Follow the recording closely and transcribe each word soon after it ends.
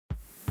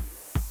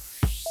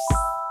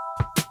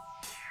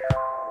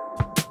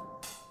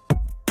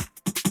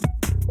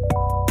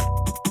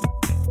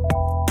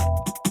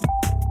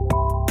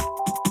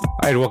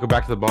Hi, and welcome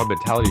back to the Mob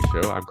Mentality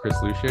Show. I'm Chris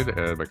Lucian,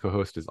 and my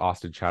co-host is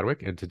Austin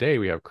Chadwick. And today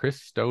we have Chris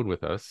Stone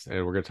with us,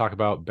 and we're going to talk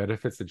about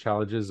benefits and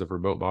challenges of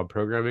remote mob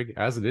programming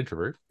as an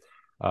introvert.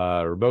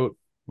 Remote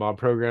mob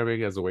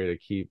programming as a way to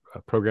keep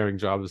programming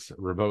jobs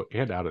remote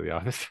and out of the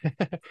office,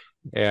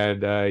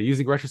 and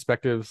using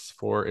retrospectives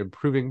for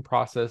improving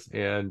process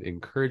and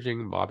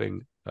encouraging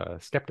mobbing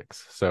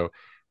skeptics. So,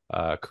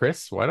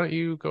 Chris, why don't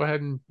you go ahead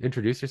and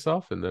introduce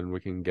yourself, and then we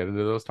can get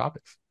into those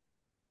topics.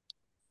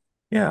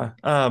 Yeah,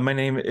 my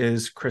name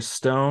is Chris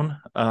Stone.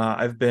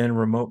 I've been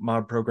remote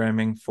mod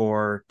programming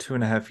for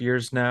 2.5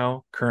 years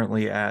now,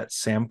 currently at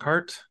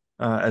Samcart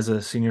as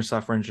a senior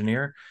software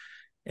engineer.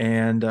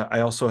 And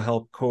I also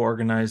help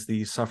co-organize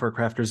the Software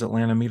Crafters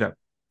Atlanta meetup.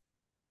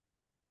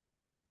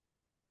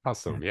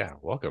 Awesome. Yeah,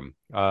 welcome.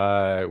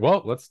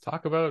 Well, let's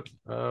talk about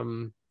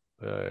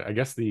I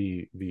guess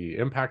the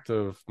impact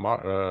of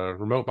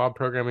remote mob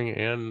programming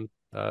and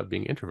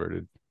being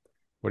introverted.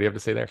 What do you have to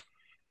say there?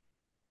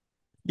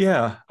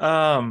 Yeah,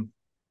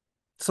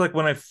 it's like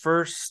when I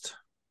first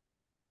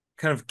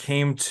kind of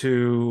came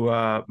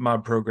to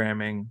mod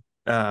programming,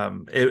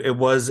 it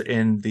was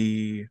in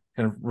the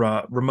kind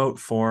of remote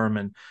form,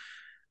 and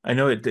I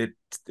know it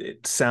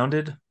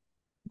sounded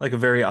like a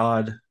very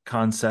odd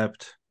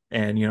concept,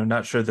 and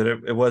not sure that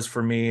it was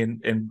for me.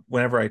 And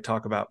whenever I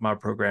talk about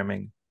mod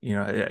programming,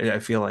 I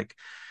feel like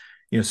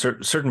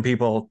certain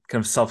people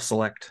kind of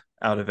self-select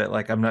out of it.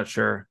 Like I'm not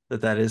sure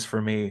that that is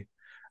for me.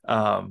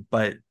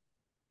 But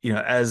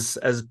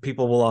as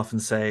people will often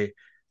say,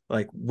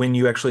 like when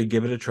you actually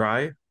give it a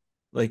try,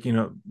 like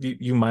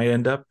you might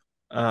end up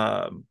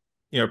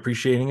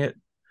appreciating it.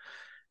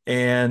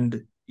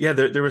 And yeah,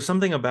 there was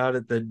something about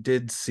it that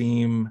did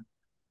seem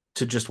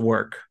to just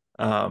work.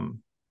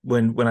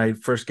 When I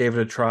first gave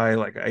it a try,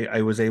 like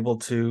I was able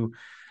to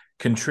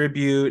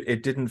contribute.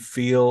 It didn't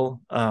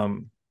feel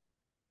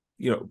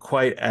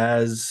quite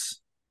as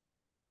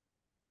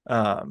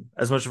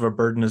much of a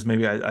burden as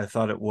maybe I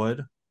thought it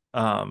would.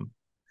 Um,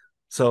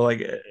 so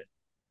like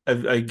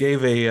I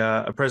gave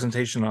a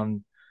presentation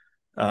on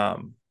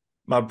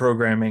mob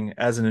programming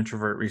as an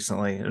introvert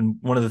recently, and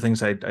one of the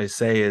things I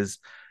say is,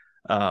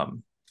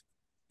 um,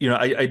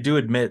 I do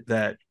admit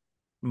that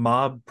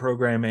mob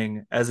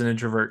programming as an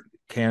introvert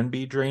can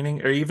be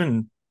draining, or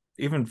even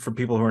for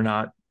people who are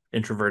not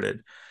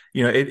introverted.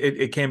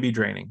 It can be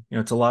draining.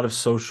 It's a lot of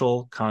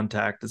social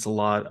contact. It's a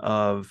lot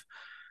of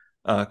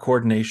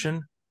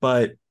coordination,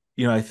 but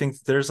I think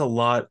there's a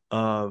lot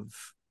of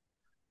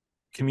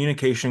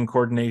communication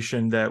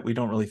coordination that we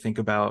don't really think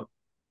about,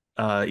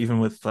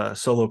 even with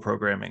solo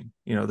programming.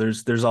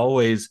 There's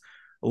always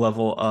a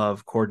level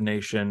of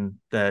coordination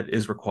that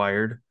is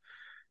required,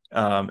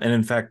 and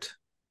in fact,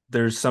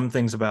 there's some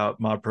things about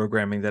mod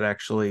programming that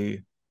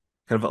actually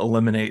kind of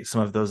eliminate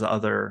some of those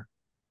other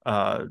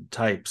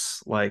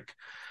types. Like,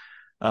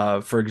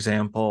 for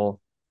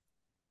example,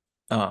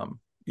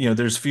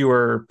 there's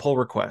fewer pull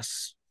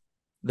requests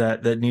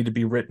that need to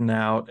be written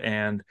out,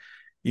 and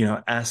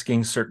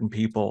asking certain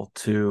people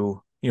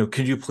to,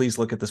 could you please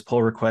look at this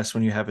pull request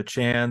when you have a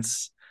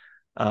chance?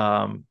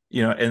 And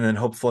then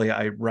hopefully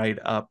I write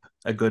up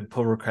a good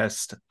pull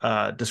request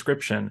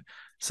description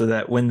so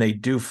that when they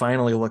do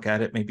finally look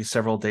at it, maybe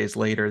several days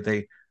later,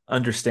 they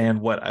understand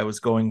what I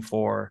was going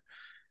for.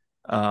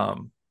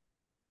 Um,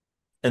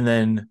 and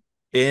then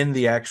in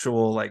the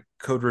actual like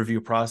code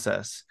review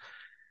process,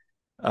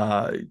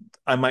 uh,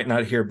 I might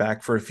not hear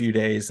back for a few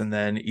days and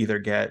then either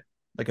get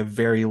like a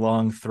very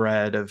long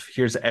thread of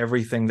here's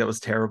everything that was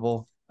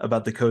terrible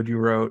about the code you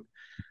wrote,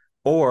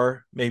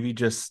 or maybe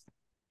just,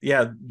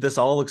 yeah, this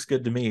all looks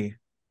good to me.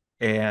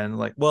 And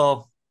like,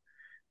 well,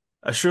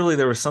 surely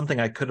there was something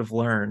I could have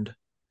learned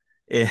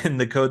in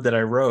the code that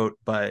I wrote,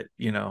 but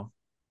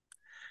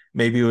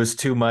maybe it was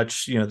too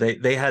much.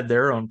 They had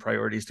their own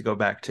priorities to go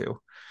back to.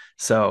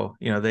 So,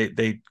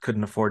 they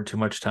couldn't afford too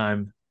much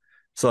time.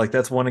 So like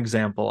that's one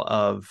example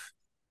of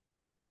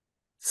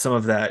some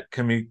of that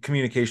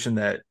communication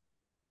that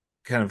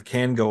kind of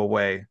can go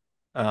away.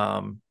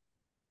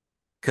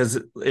 Because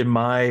in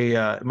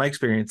my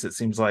experience, it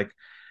seems like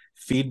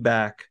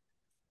feedback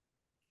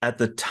at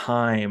the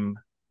time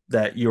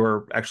that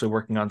you're actually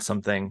working on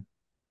something,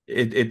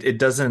 it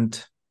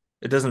doesn't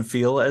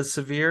feel as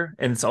severe,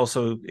 and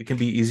it can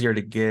be easier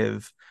to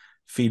give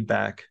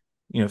feedback.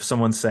 If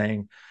someone's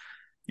saying,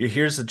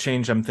 here's a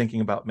change I'm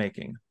thinking about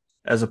making,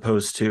 as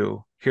opposed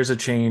to here's a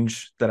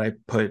change that I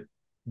put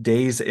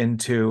days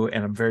into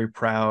and I'm very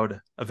proud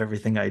of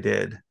everything I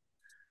did.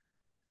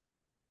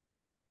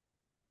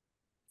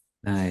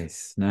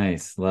 Nice,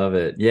 nice. Love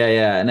it. Yeah,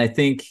 yeah. And I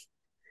think,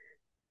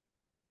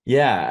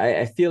 yeah,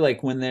 I feel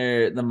like when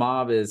the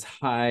mob is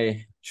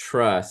high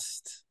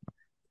trust,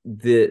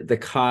 the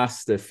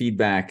cost of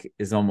feedback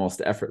is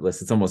almost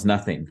effortless. It's almost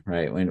nothing,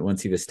 right?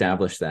 Once you've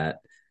established that.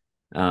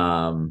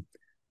 Um,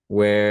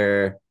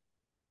 where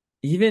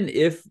even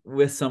if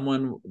with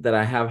someone that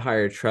I have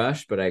higher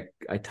trust, but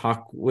I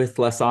talk with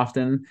less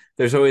often,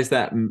 there's always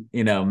that,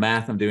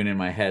 math I'm doing in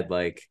my head,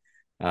 like,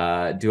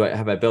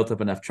 have I built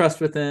up enough trust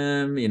with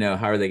them?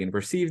 How are they going to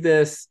perceive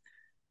this?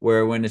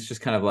 Where when it's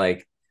just kind of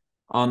like,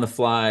 on the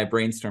fly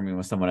brainstorming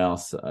with someone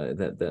else,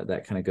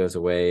 that kind of goes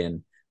away.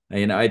 And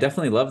I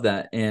definitely love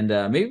that. And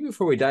maybe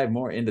before we dive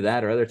more into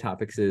that or other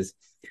topics is,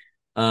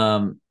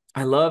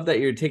 I love that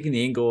you're taking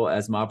the angle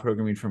as mob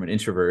programming from an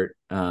introvert,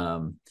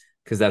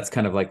 because that's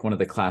kind of like one of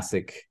the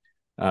classic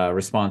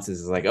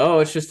responses is like, oh,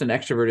 it's just an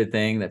extroverted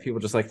thing that people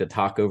just like to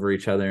talk over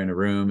each other in a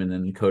room and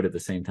then code at the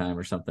same time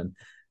or something.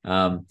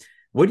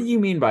 What do you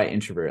mean by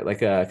introvert? Like,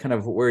 kind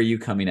of where are you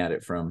coming at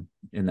it from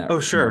in that? Oh,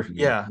 sure.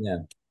 Yeah. Yeah.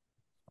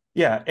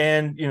 Yeah.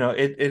 And,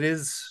 it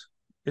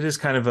is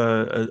kind of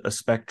a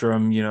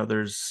spectrum.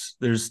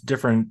 There's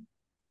different,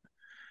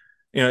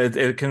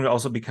 it can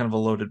also be kind of a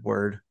loaded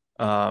word,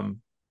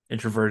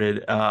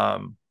 introverted.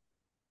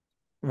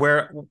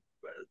 Where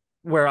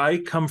where I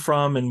come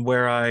from and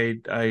where I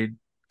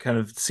kind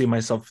of see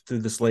myself through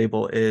this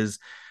label is,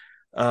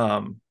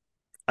 um,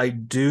 I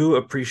do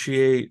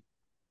appreciate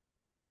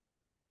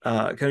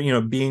kind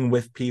of being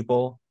with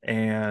people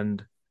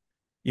and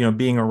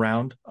being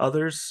around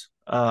others.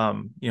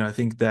 I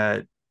think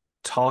that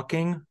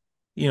talking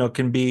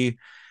can be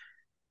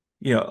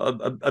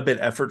a bit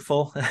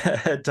effortful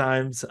at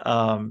times.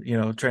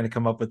 Trying to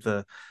come up with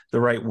the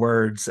right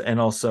words, and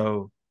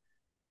also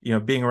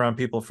being around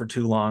people for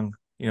too long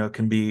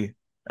can be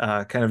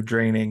kind of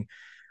draining.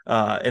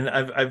 And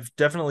I've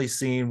definitely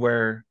seen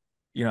where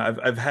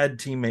I've had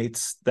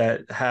teammates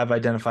that have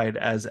identified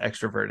as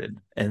extroverted,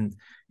 and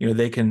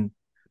they can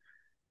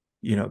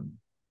you know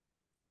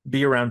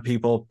be around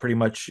people pretty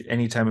much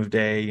any time of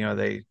day. You know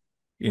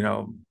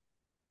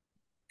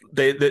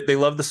they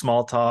love the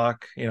small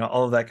talk,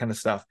 all of that kind of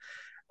stuff.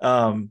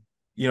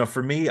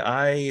 For me,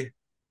 I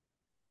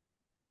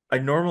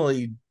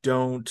normally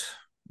don't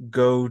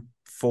go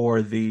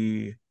for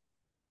the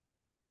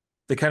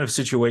kind of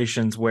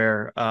situations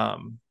where,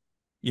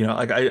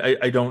 like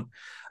I don't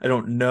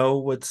know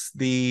what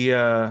the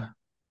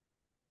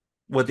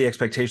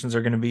expectations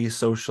are going to be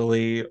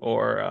socially,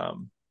 or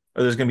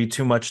there's going to be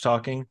too much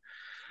talking.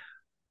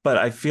 But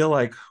I feel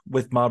like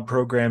with mob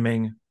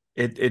programming,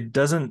 it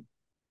doesn't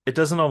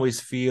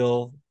always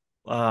feel,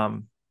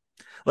 um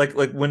like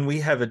when we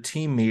have a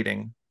team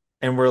meeting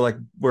and we're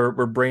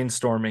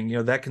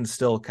brainstorming, that can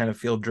still kind of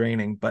feel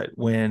draining. But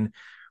when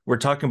we're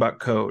talking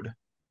about code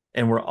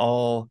and we're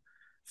all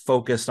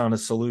focused on a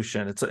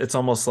solution, it's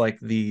almost like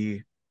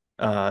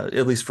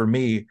at least for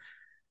me,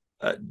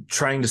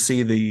 trying to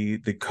see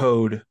the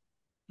code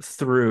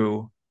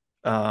through,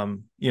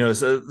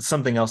 is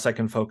something else I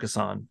can focus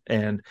on.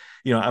 And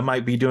I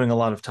might be doing a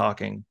lot of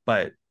talking,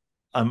 but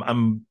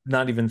I'm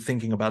not even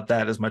thinking about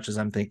that as much as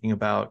I'm thinking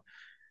about,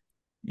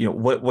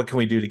 what can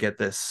we do to get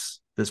this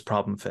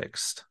problem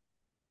fixed.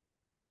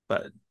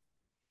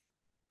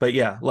 But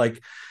yeah,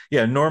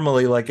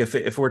 normally, like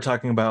if we're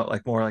talking about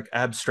like more like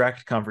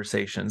abstract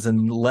conversations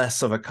and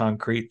less of a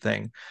concrete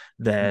thing,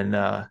 then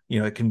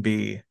it can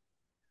be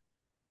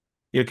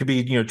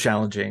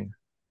challenging.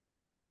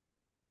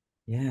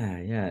 Yeah.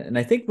 And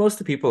I think most of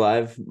the people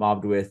I've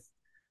mobbed with,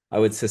 I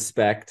would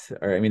suspect,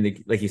 or I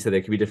mean, like you said,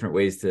 there could be different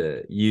ways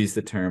to use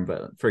the term,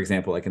 but for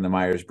example, like in the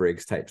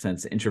Myers-Briggs type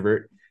sense,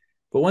 introvert.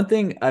 But one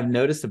thing I've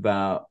noticed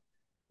about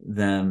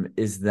them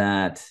is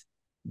that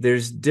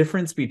there's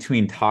difference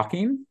between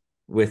talking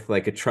with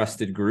like a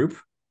trusted group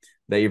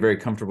that you're very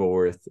comfortable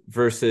with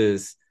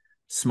versus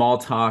small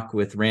talk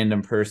with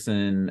random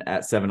person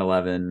at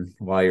 7-Eleven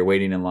while you're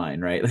waiting in line,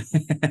 right?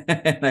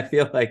 And I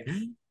feel like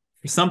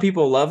some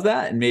people love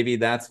that, and maybe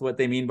that's what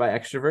they mean by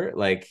extrovert.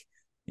 Like,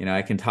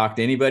 I can talk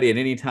to anybody at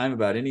any time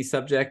about any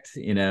subject,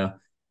 where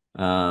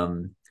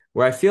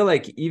I feel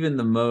like even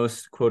the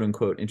most quote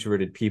unquote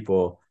introverted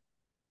people,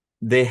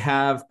 they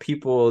have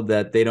people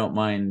that they don't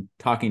mind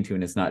talking to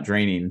and it's not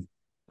draining.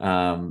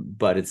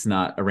 But it's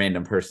not a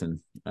random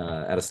person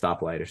at a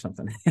stoplight or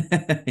something.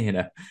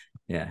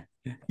 Yeah.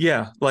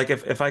 Yeah, like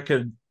if I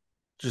could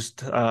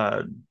just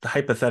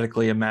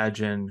hypothetically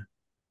imagine,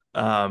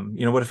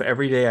 what if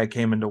every day I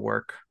came into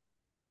work,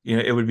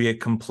 it would be a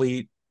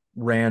complete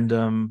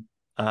random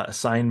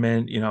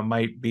assignment.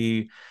 Might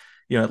be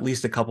at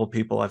least a couple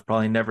people I've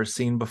probably never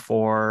seen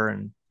before,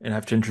 and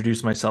have to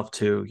introduce myself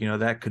to.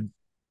 That could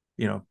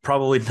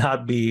probably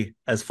not be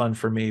as fun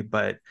for me.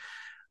 But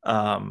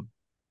I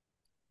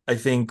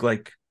think,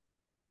 like,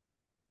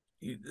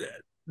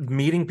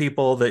 meeting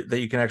people that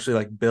you can actually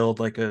like build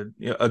like a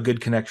good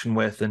connection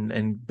with,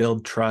 and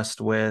build trust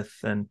with.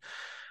 And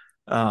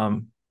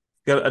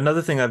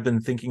another thing I've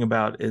been thinking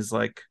about is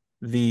like,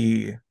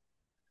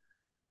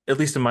 at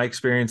least in my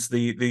experience,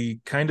 the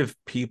kind of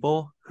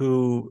people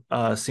who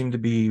seem to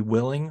be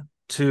willing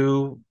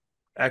to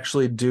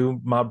actually do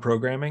mob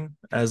programming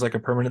as like a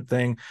permanent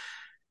thing,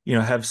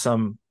 have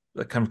some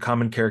kind of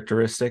common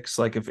characteristics.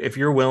 Like if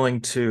you're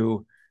willing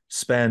to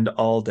spend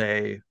all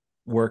day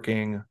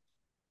working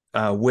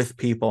with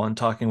people and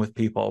talking with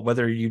people,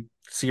 whether you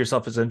see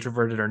yourself as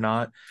introverted or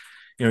not,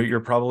 you're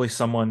probably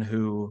someone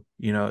who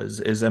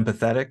is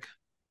empathetic,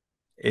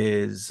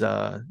 is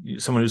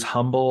someone who's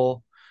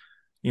humble,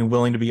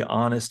 willing to be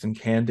honest and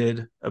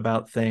candid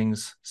about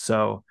things.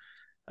 So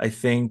I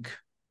think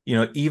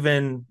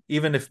even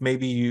if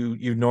maybe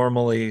you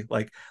normally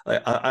like,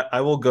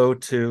 I will go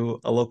to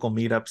a local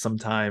meetup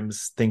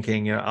sometimes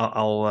thinking,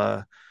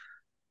 I'll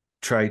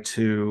try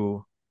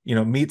to,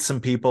 meet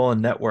some people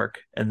and network,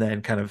 and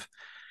then kind of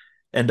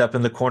end up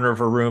in the corner of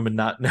a room and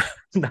not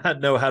not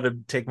know how to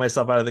take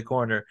myself out of the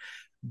corner.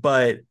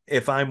 But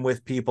if I'm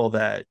with people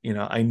that,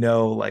 I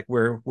know, like,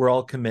 we're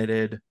all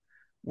committed,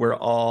 we're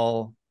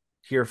all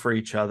here for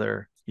each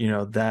other,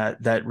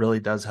 that really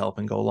does help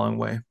and go a long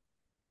way.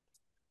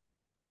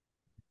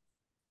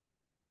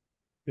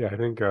 Yeah, I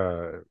think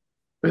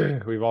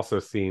we've also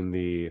seen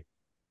the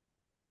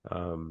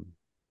um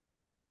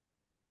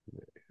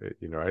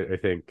I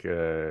think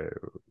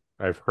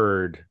I've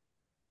heard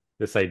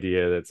this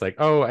idea that's like,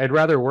 oh, I'd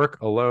rather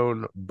work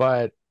alone,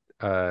 but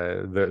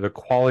the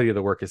quality of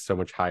the work is so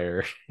much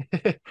higher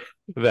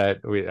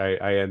that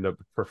I end up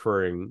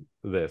preferring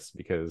this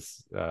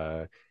because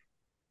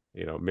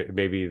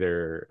maybe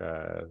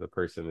the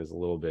person is a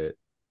little bit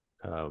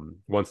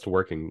wants to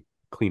work in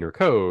cleaner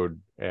code,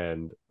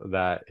 and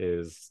that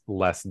is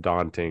less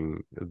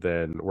daunting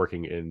than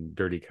working in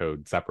dirty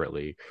code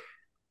separately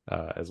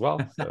as well.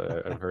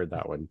 So I've heard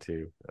that one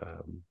too,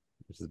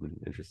 which has been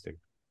interesting.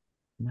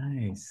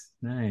 Nice,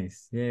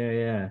 nice.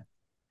 Yeah.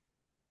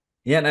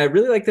 Yeah, and I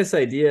really like this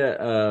idea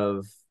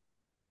of,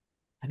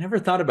 I never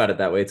thought about it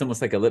that way. It's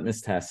almost like a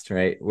litmus test,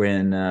 right?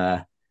 When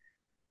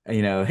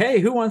hey,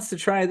 who wants to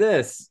try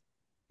this?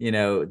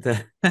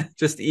 The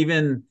just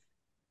even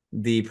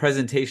the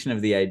presentation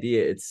of the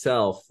idea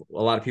itself,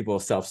 a lot of people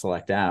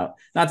self-select out.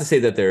 Not to say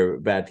that they're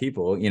bad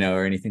people,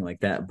 or anything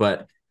like that,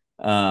 but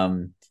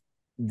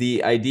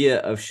the idea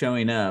of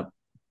showing up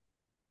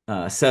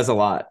says a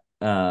lot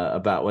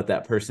about what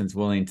that person's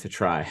willing to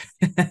try.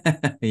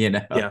 you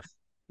know Yeah.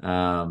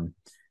 um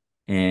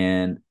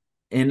and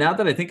and now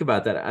that I think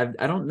about that,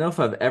 I don't know if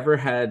I've ever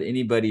had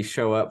anybody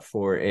show up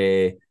for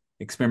a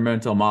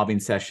experimental mobbing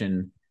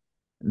session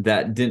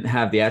that didn't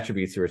have the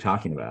attributes you were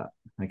talking about.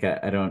 Like,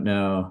 I don't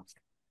know.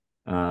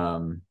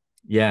 um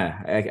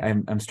yeah,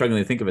 I'm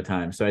struggling to think of a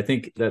time, so I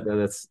think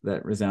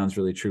that resounds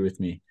really true with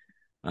me.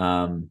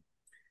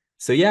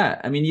 So yeah,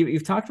 I mean,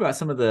 you've talked about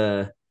some of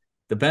the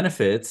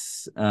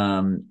benefits,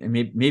 and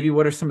maybe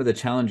what are some of the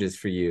challenges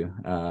for you,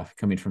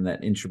 coming from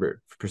that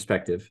introvert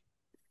perspective?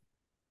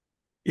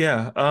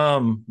 Yeah.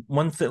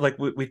 One thing, like,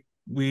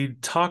 we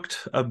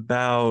talked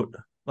about,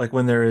 like,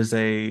 when there is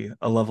a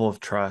level of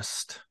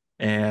trust,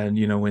 and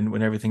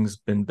when everything's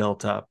been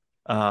built up.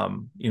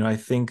 I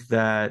think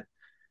that,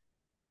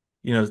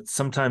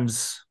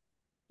 sometimes,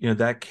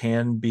 that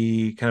can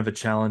be kind of a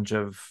challenge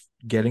of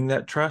getting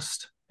that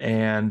trust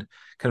and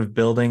kind of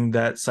building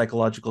that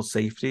psychological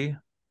safety.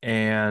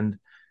 And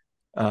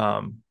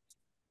um,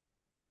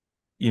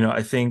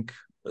 I think,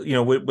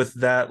 with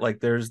that, like,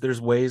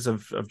 there's ways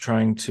of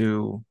trying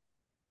to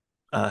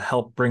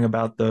help bring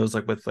about those,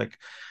 like, with, like,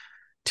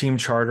 team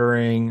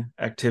chartering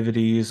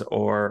activities,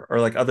 or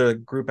like other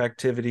group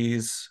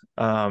activities,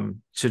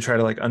 to try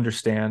to, like,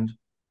 understand,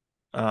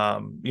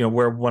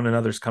 where one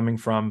another's coming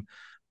from.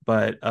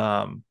 But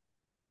um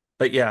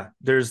but yeah,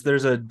 there's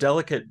a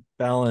delicate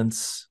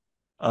balance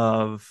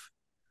of,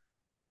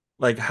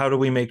 like, how do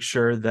we make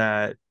sure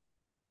that,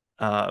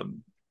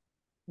 um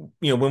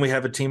when we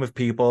have a team of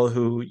people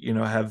who,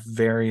 have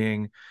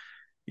varying,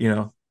 you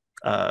know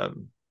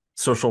um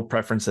social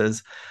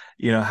preferences,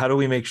 how do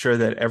we make sure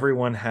that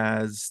everyone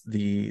has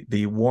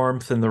the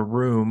warmth in the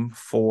room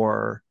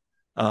for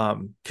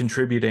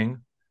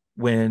contributing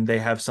when they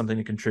have something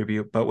to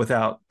contribute, but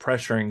without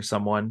pressuring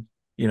someone.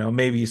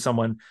 Maybe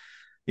someone,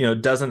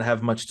 doesn't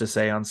have much to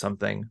say on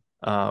something,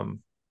 and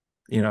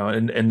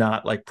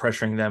not, like,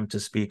 pressuring them to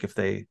speak if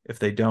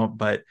they don't,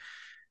 but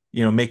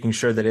making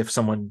sure that if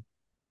someone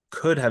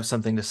could have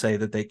something to say,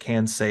 that they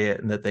can say it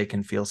and that they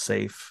can feel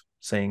safe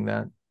saying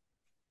that.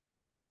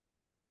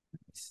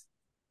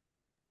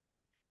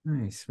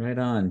 Nice, right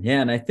on.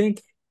 Yeah, and I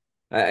think,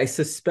 I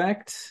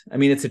suspect, I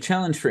mean, it's a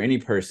challenge for any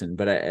person,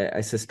 but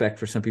I suspect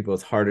for some people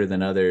it's harder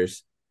than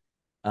others.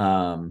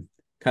 um,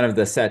 Kind of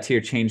the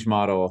Satir change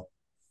model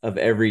of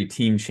every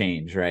team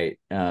change, right?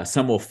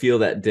 Some will feel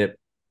that dip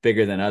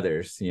bigger than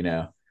others,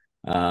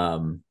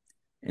 Um,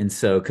 and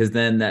so, because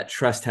then that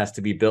trust has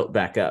to be built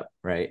back up,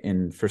 right?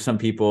 And for some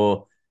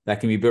people, that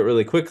can be built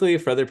really quickly.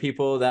 For other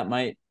people, that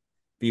might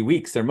be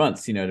weeks or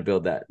months, to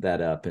build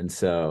that up. And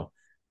so,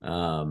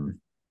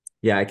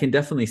 yeah, I can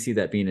definitely see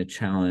that being a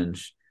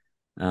challenge,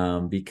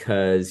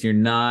 because you're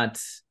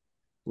not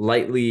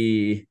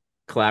lightly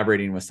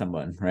collaborating with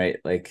someone, right?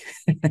 Like,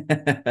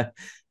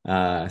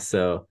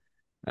 so,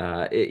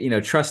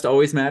 trust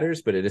always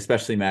matters, but it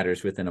especially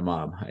matters within a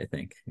mob, I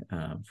think,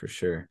 for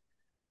sure.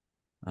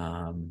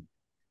 Um,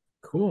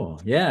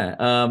 cool. Yeah.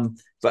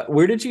 But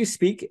where did you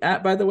speak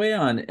at, by the way,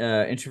 on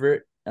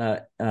introvert,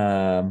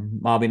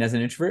 mobbing as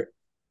an introvert?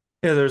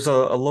 Yeah, there's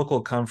a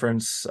local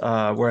conference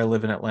where I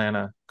live in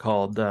Atlanta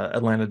called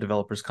Atlanta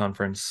Developers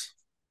Conference.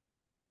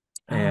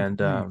 Oh, And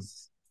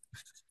nice.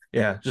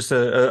 yeah, just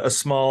a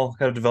small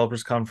kind of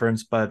developers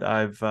conference, but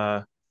I've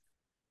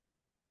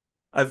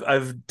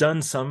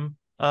done some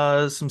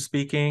some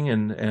speaking,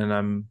 and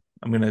I'm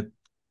gonna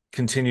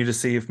continue to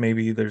see if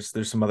maybe there's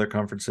some other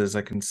conferences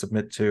I can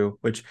submit to,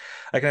 which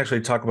I can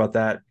actually talk about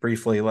that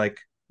briefly. Like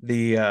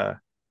the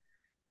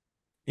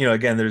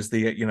again, there's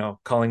the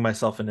calling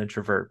myself an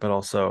introvert, but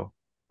also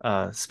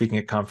speaking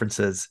at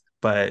conferences.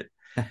 But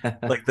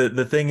like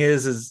the thing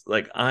is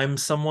like I'm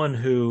someone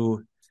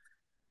who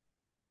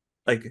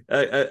like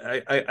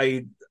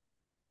I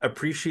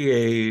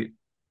appreciate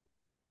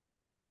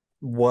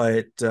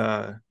what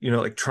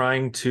like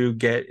trying to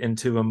get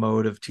into a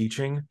mode of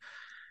teaching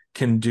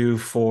can do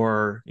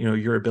for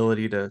your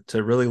ability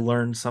to really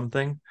learn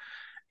something.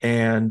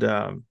 And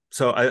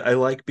so I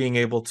like being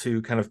able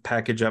to kind of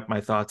package up my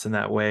thoughts in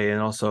that way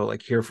and also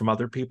like hear from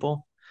other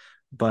people.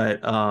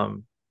 But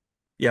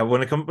yeah,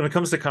 when it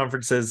comes to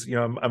conferences,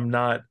 I'm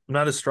not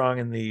as strong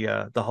in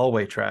the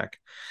hallway track.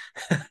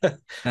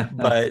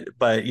 But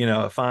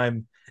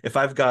if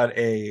I've got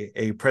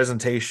a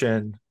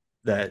presentation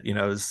that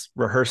is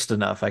rehearsed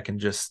enough, I can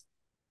just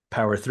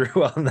power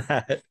through on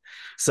that.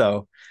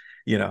 So,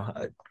 you know,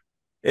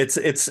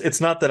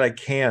 it's not that I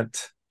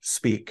can't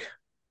speak,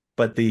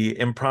 but the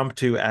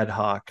impromptu ad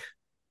hoc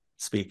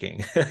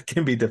speaking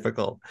can be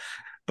difficult.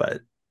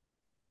 But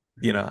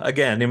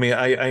again, I mean,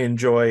 I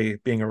enjoy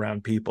being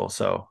around people,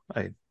 so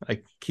I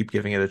keep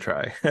giving it a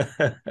try.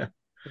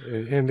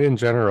 And in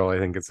general, I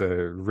think it's a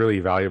really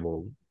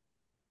valuable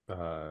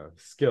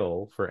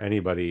skill for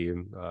anybody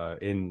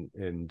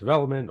in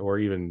development or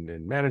even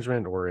in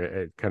management or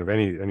at kind of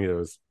any of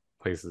those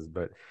places.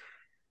 But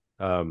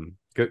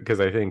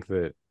because I think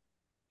that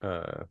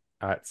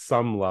at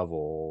some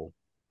level,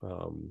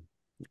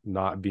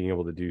 not being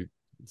able to do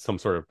some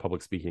sort of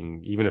public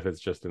speaking, even if it's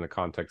just in the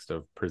context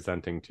of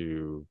presenting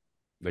to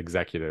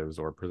executives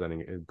or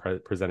presenting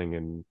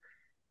in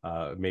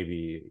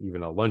maybe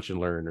even a lunch and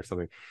learn or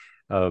something,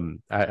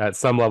 at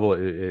some level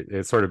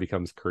it sort of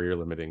becomes career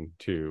limiting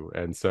too.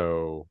 And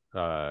so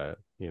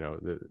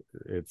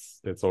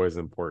it's always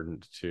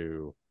important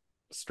to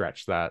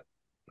stretch that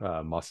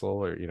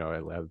muscle, or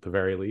at the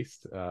very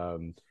least.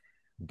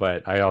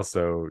 But I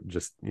also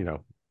just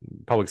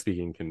public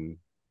speaking can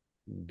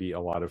be a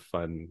lot of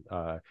fun,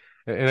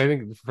 and I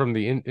think from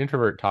the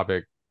introvert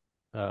topic,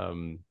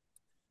 um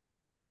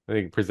I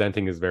think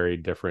presenting is very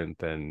different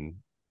than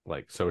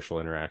like social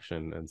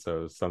interaction. And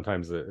so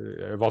sometimes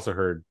I've also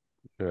heard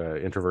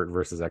introvert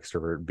versus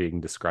extrovert being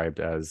described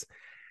as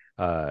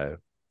uh,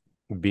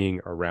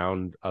 being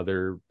around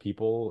other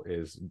people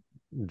is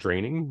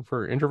draining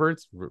for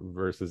introverts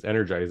versus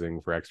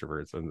energizing for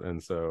extroverts.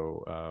 And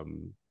so,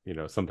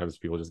 sometimes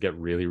people just get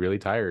really, really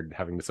tired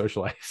having to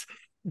socialize.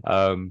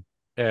 um,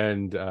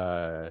 and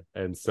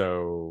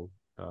so,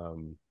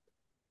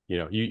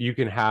 you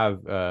can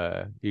have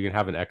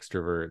an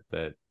extrovert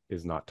that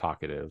is not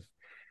talkative,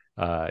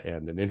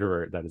 and an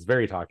introvert that is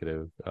very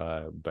talkative,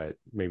 but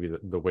maybe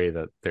the way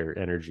that their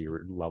energy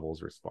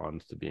levels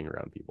respond to being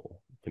around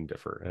people can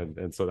differ.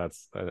 And so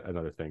that's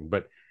another thing.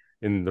 But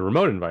in the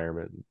remote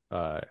environment,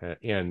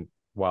 and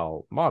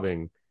while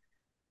mobbing,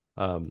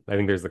 I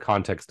think there's the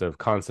context of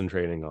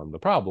concentrating on the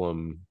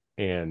problem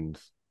and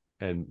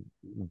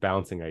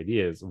bouncing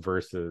ideas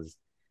versus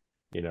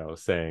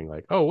saying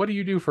like, oh, what do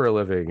you do for a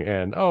living?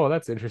 And oh,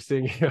 that's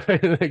interesting.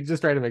 Like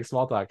just trying to make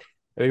small talk.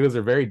 I think those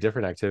are very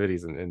different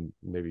activities, and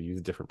maybe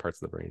use different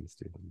parts of the brains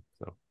too.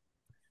 So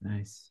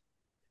Nice.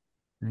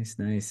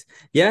 Nice.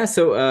 Yeah.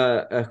 So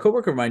a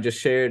coworker of mine just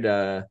shared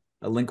a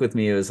link with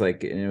me. It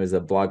was a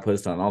blog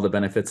post on all the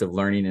benefits of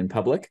learning in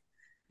public.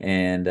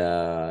 And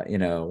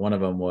one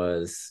of them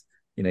was,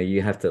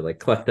 you have to like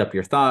collect up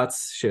your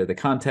thoughts, share the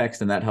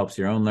context, and that helps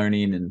your own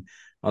learning and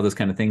all those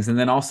kind of things. And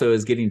then also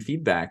is getting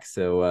feedback.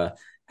 So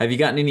have you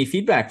gotten any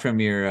feedback from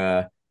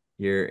your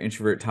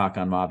introvert talk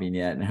on mobbing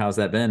yet? And how's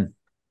that been?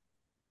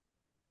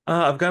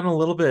 I've gotten a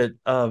little bit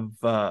of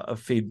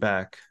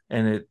feedback,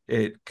 and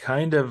it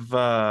kind of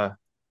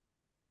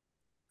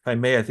if I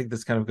may, I think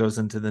this kind of goes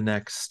into the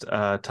next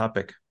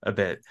topic a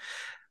bit,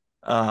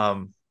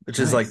 which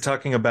is like Nice.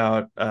 talking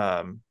about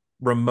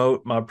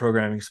remote mob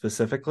programming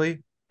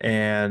specifically,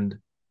 and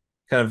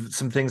kind of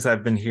some things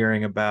I've been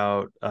hearing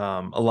about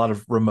a lot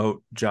of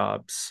remote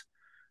jobs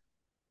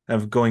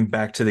of going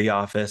back to the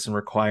office and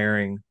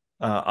requiring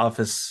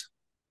office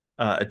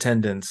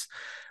attendance.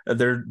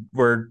 There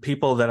were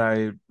people that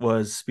I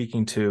was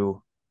speaking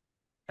to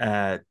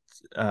at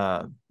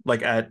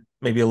at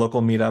maybe a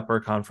local meetup or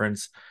a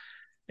conference,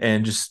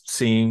 and just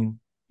seeing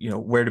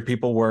where do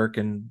people work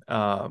and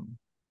how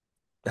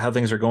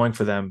things are going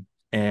for them.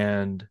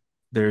 And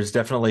there's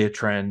definitely a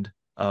trend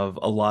of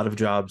a lot of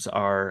jobs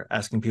are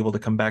asking people to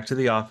come back to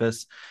the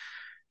office,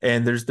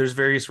 and there's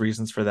various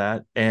reasons for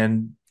that.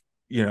 And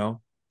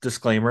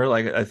disclaimer,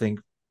 like I think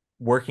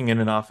working in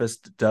an office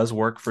does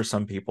work for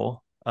some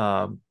people,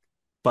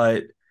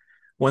 but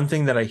one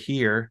thing that I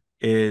hear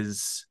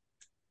is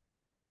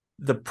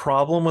the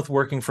problem with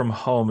working from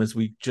home is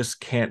we just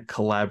can't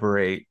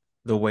collaborate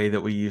the way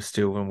that we used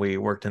to when we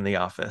worked in the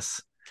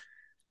office.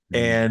 Mm.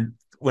 And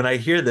when I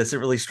hear this, it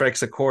really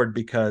strikes a chord,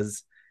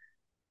 because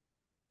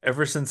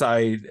ever since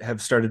I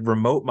have started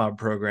remote mob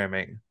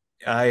programming,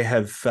 I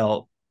have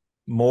felt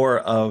more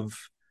of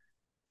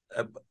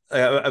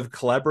I've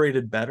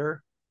collaborated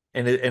better,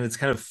 and it's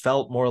kind of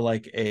felt more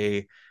like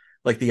the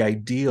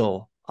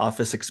ideal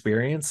office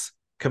experience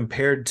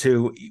compared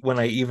to when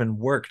I even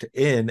worked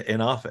in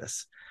an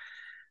office.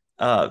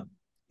 Uh,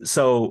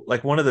 so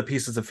like one of the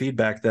pieces of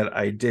feedback that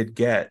I did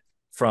get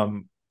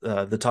from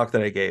the talk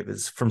that I gave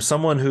is from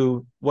someone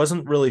who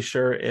wasn't really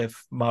sure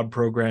if mob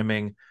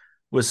programming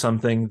was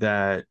something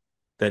that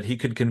he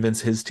could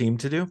convince his team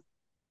to do.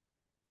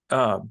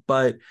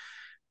 But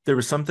there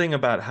was something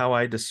about how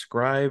I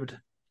described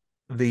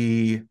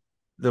the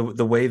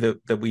the way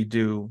that we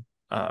do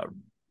uh,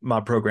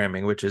 mob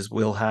programming, which is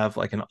we'll have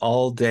like an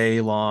all day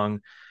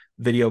long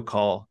video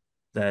call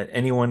that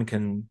anyone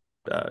can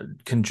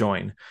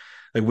join.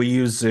 Like we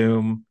use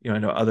Zoom. I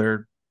know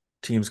other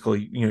teams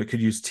could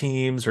use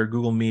Teams or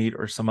Google Meet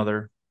or some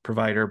other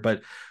provider,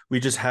 but we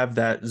just have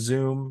that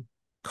Zoom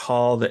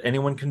call that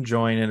anyone can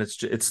join, and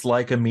it's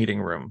like a meeting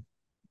room.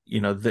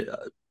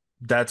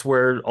 That's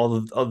where all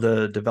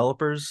the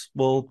developers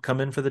will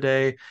come in for the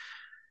day,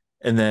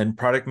 and then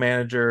product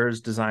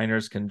managers,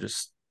 designers can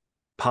just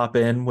pop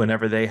in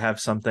whenever they have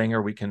something,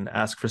 or we can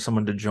ask for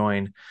someone to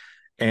join.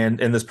 And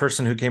this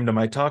person who came to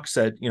my talk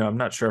said, I'm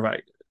not sure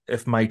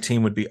if my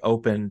team would be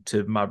open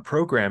to mob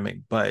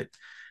programming, but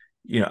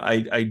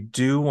I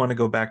do want to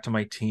go back to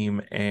my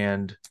team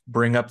and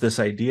bring up this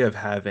idea of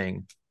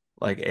having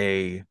like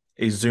a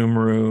Zoom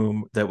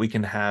room that we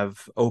can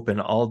have open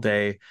all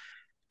day,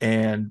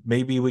 and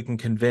maybe we can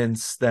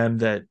convince them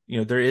that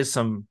there is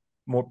some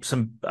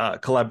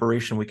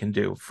collaboration we can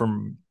do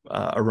from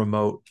a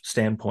remote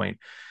standpoint.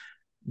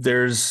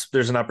 There's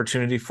an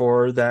opportunity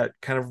for that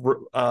kind of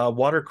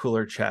water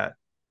cooler chat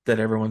that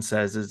everyone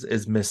says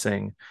is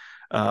missing,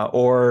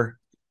 or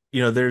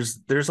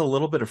there's a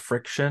little bit of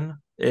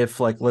friction if,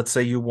 like, let's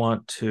say you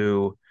want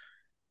to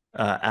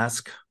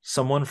ask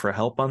someone for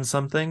help on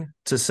something,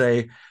 to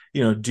say,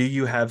 do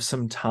you have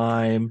some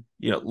time?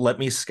 Let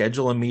me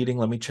schedule a meeting.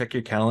 Let me check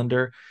your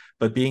calendar.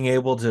 But being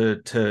able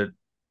to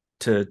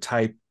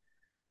type,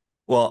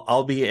 well,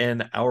 I'll be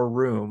in our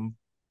room.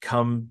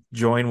 Come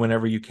join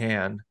whenever you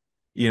can.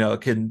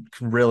 Can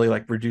really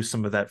like reduce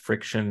some of that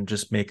friction,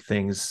 just make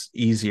things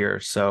easier.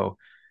 So,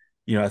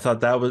 I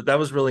thought that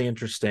was really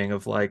interesting,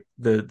 of like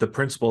the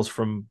principles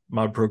from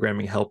mod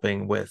programming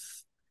helping with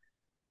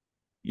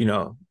you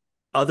know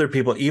other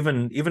people,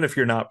 even if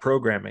you're not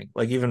programming,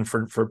 like even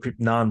for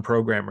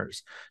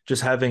non-programmers,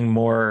 just having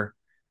more,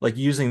 like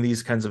using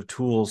these kinds of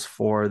tools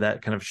for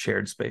that kind of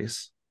shared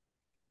space.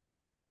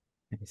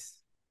 Nice.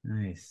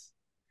 Nice.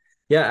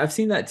 Yeah, I've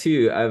seen that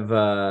too.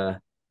 I've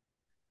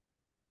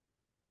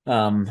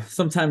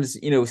sometimes,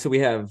 so we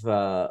have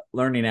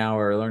learning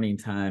hour, learning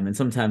time, and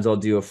sometimes I'll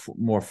do a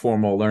more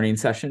formal learning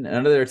session,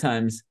 and other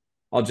times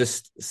I'll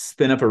just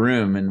spin up a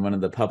room in one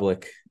of the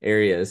public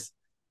areas,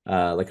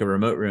 like a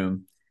remote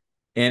room.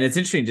 And it's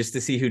interesting just to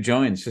see who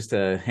joins, just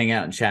to hang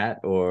out and chat,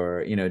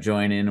 or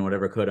join in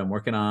whatever code I'm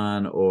working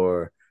on,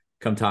 or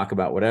come talk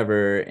about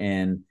whatever.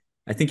 And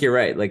I think you're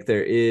right, like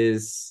there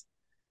is,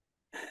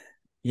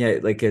 yeah,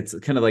 like it's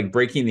kind of like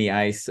breaking the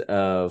ice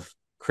of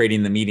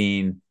creating the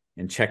meeting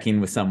and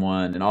checking with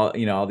someone, and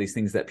all these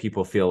things that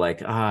people feel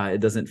like, it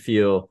doesn't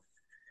feel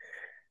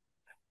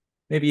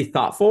maybe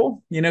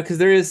thoughtful, because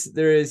there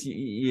is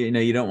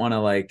you don't want to,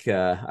 like,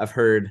 I've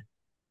heard,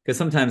 because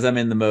sometimes I'm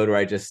in the mode where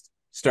I just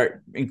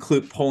start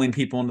pulling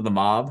people into the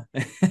mob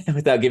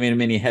without giving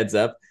them any heads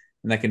up,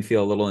 and that can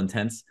feel a little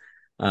intense.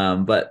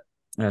 But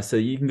so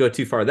you can go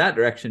too far that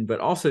direction, but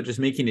also just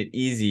making it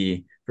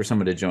easy for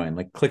someone to join,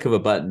 like click of a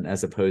button,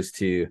 as opposed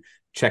to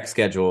check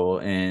schedule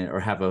or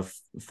have a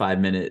 5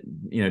 minute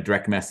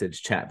direct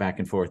message chat back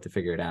and forth to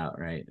figure it out,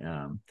 right?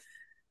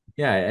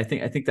 Yeah, I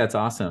think that's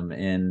awesome.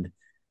 And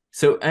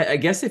so I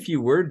guess if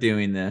you were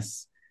doing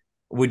this,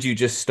 would you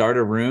just start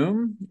a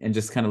room and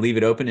just kind of leave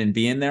it open and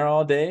be in there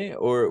all day,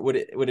 or would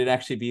it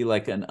actually be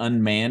like an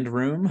unmanned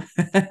room,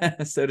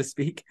 so to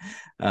speak?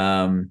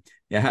 Yeah,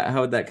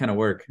 how would that kind of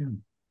work?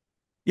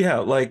 Yeah,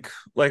 like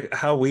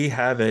how we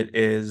have it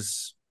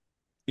is,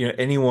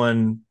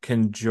 anyone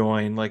can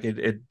join. Like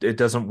it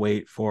doesn't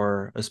wait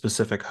for a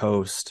specific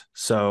host.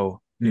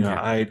 So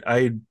Okay.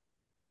 I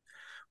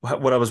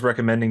what I was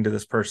recommending to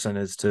this person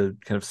is to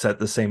kind of set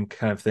the same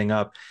kind of thing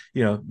up.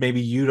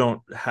 Maybe you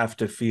don't have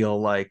to feel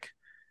like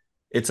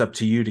it's up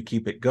to you to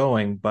keep it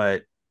going,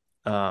 but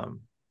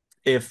um,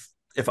 if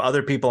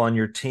other people on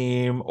your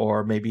team,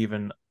 or maybe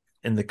even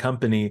in the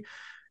company,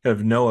 kind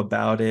of know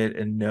about it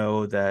and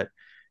know that,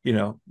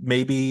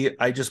 maybe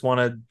I just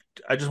want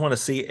to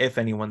see if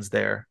anyone's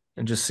there,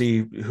 and just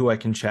see who I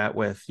can chat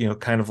with,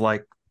 kind of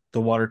like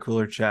the water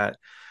cooler chat.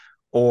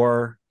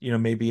 Or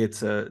maybe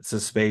it's a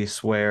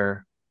space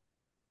where,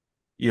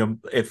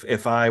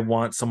 if I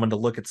want someone to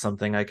look at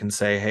something, I can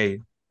say, hey,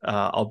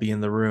 I'll be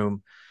in the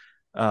room.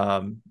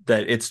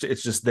 That it's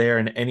just there,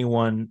 and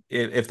anyone,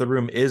 if the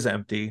room is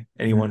empty,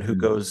 anyone who Mhm.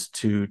 goes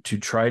to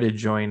try to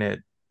join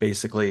it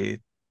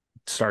basically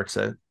starts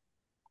it.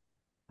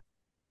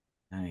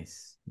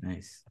 Nice,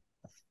 nice.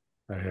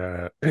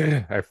 I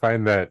I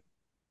find that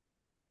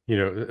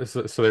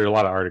so there are a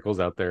lot of articles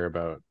out there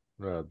about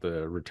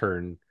the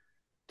return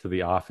to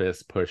the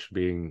office push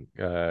being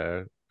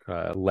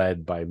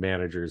led by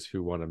managers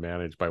who want to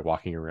manage by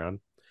walking around.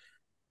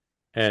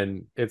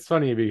 And it's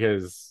funny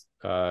because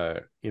I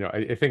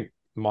think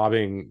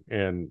mobbing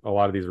and a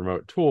lot of these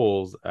remote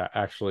tools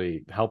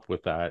actually help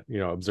with that,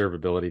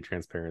 observability,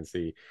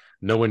 transparency.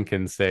 No one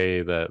can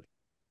say that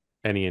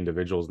any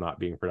individual is not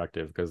being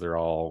productive because they're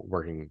all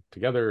working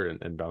together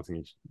and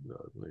bouncing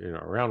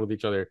around with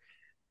each other.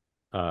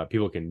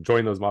 People can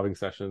join those mobbing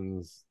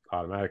sessions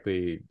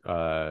automatically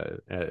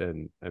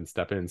and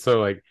step in.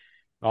 So like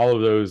all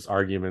of those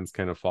arguments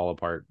kind of fall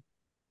apart.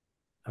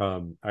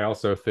 I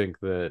also think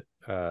that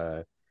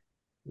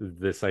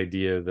this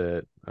idea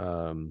that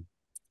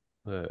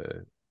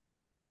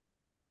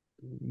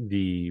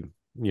the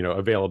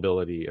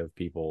availability of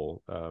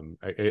people,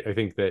 I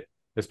think that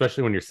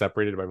especially when you're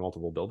separated by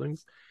multiple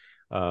buildings,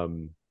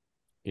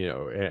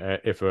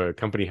 if a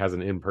company has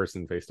an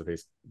in-person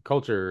face-to-face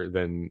culture,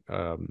 then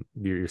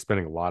you're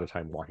spending a lot of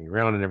time walking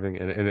around and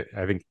everything, and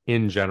I think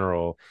in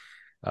general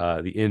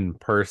the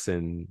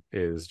in-person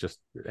is just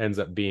ends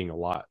up being a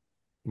lot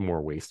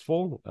more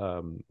wasteful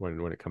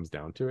when it comes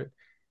down to it,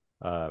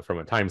 from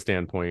a time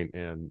standpoint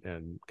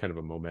and kind of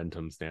a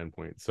momentum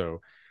standpoint.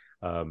 So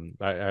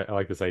I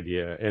like this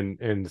idea,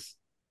 and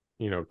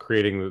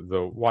creating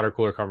the water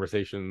cooler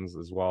conversations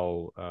as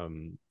well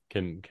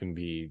can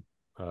be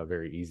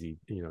very easy.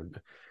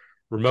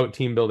 Remote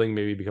team building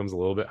maybe becomes a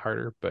little bit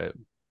harder, but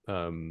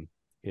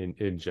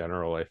in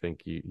general, I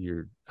think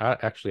you're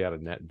actually at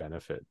a net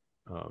benefit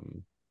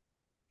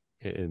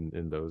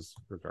in those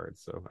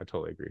regards. So I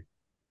totally agree.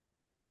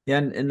 Yeah,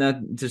 and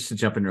that, just to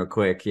jump in real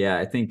quick, yeah,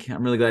 I think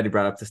I'm really glad you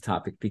brought up this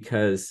topic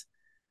because,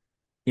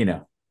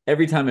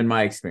 every time in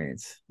my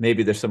experience,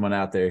 maybe there's someone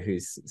out there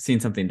who's seen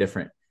something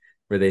different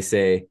where they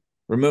say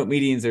remote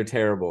meetings are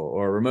terrible,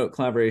 or remote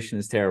collaboration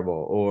is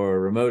terrible,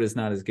 or remote is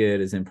not as good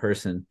as in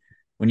person.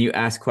 When you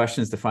ask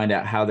questions to find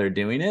out how they're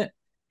doing it,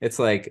 it's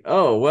like,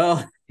 oh,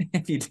 well,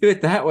 if you do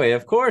it that way,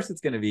 of course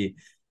it's going to be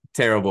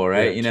terrible,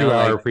 right? Yeah,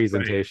 2-hour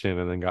presentation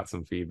and then got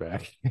some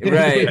feedback.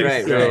 Right.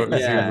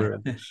 Yeah.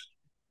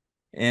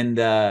 And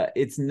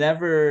it's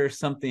never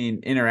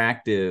something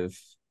interactive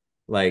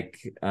like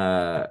with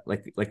a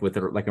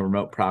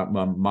remote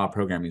mob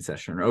programming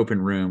session or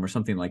open room or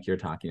something like you're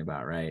talking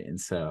about, right?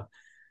 And so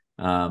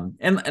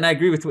and I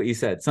agree with what you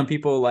said. Some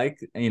people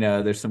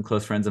there's some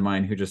close friends of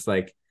mine who just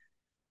I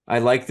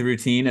like the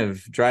routine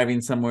of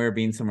driving somewhere,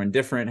 being somewhere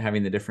different,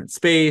 having the different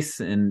space,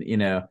 and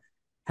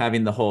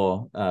having the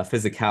whole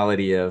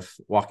physicality of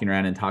walking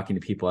around and talking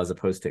to people as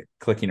opposed to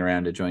clicking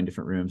around to join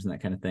different rooms and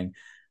that kind of thing.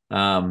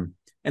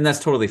 And that's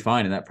totally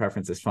fine, and that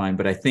preference is fine.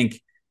 But I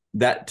think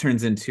that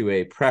turns into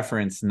a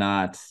preference,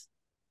 not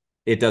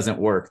it doesn't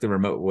work. The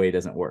remote way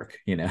doesn't work,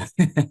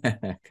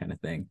 kind of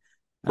thing.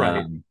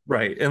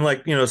 Right.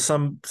 And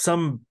some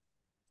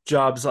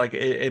jobs,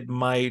 it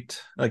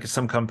might,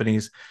 some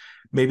companies,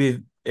 maybe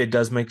it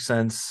does make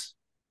sense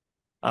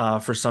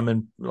for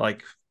some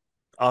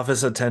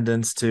office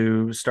attendance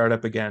to start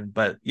up again.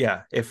 But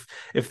yeah, if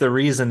the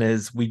reason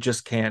is we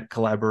just can't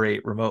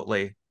collaborate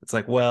remotely, it's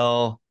like,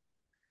 well,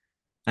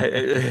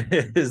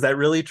 is that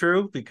really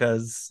true?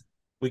 Because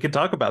we can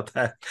talk about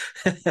that.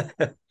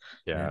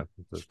 Yeah,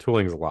 the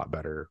tooling is a lot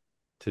better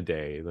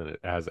today than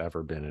it has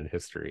ever been in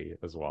history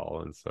as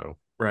well, and so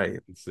right,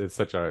 it's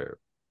such a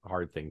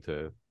hard thing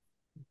to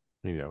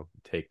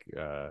take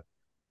at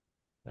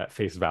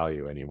face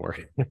value anymore.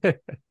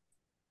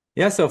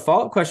 Yeah, so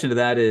follow-up question to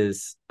that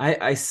is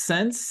I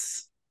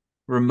sense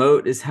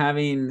remote is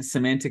having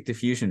semantic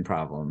diffusion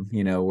problem,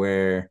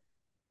 where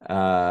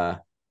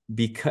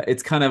because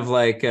it's kind of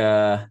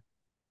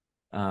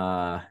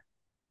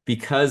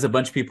because a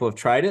bunch of people have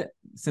tried it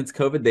since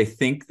COVID, they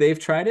think they've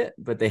tried it,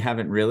 but they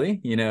haven't really,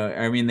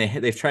 I mean,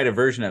 they've tried a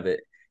version of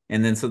it.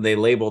 And then so they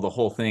label the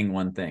whole thing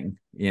one thing,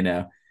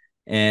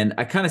 and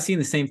I kind of seen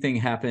the same thing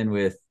happen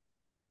with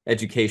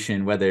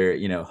education, whether,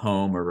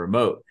 home or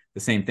remote, the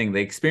same thing.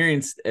 They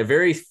experienced a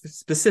very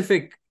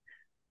specific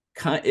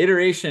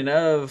iteration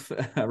of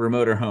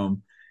remote or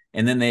home,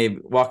 and then they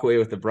walk away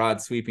with a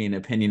broad sweeping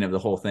opinion of the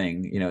whole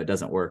thing. It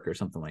doesn't work or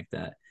something like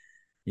that.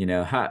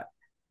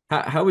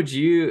 How do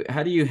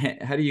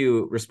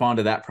you respond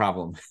to that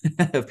problem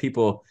of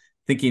people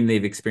thinking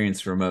they've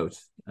experienced remote?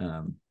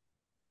 I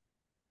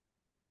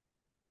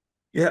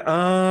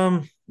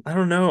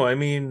don't know. I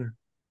mean,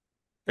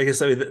 I guess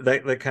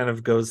that kind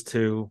of goes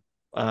to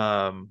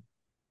why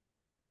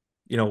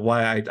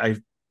I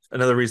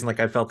another reason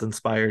I felt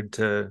inspired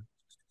to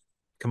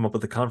come up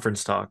with a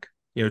conference talk,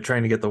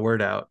 trying to get the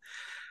word out.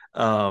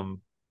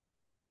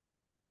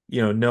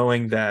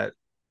 Knowing that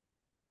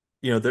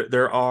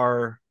there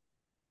are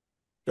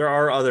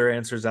other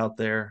answers out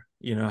there.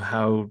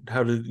 How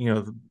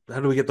do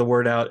we get the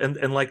word out?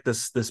 And like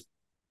this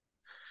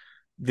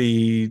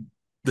the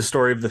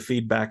story of the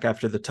feedback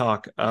after the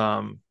talk.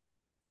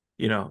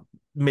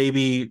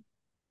 Maybe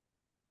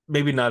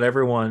not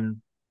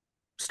everyone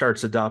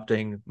starts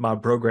adopting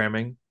mob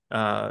programming.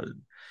 At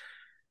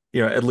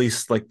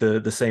least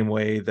the same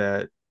way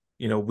that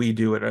we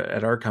do it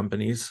at our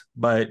companies,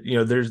 but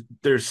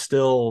there's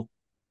still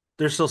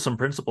some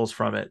principles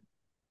from it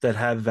that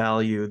have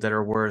value, that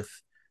are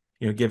worth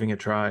giving a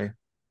try.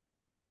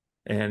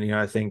 And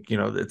I think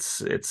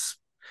it's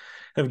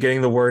kind of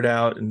getting the word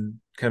out and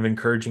kind of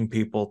encouraging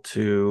people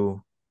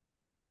to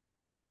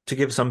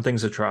give some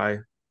things a try,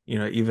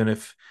 even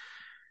if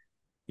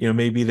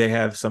maybe they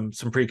have some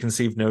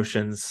preconceived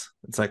notions.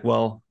 It's like,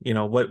 well,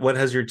 what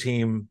has your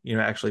team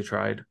actually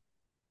tried?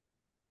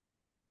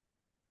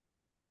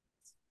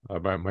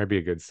 Might be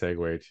a good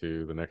segue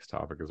to the next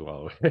topic as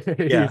well.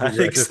 Yeah, I Using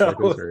think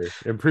retrospectives so.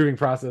 for improving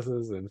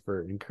processes and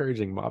for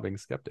encouraging mobbing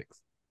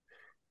skeptics.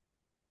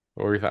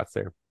 What were your thoughts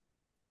there?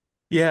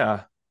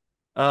 Yeah.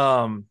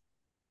 um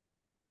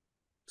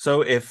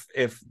so if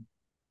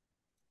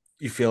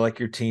you feel like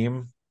your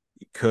team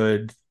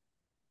could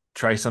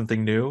try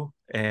something new,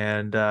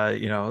 and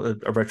a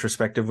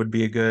retrospective would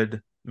be a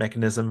good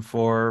mechanism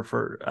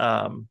for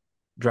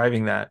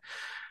driving that.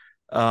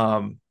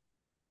 um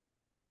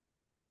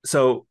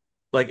so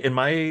like in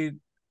my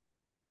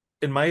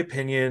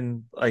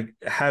opinion, like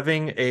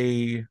having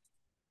a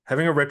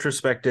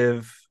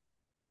retrospective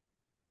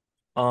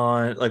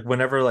on, like,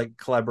 whenever like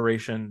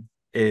collaboration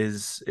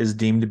is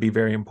deemed to be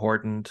very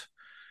important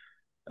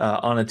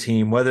on a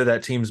team, whether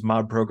that team's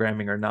mod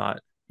programming or not.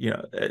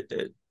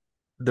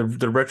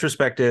 The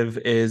retrospective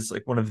is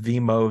like one of the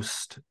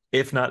most,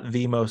 if not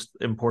the most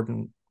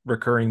important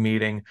recurring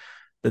meeting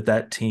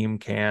that team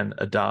can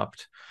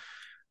adopt.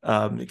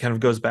 It kind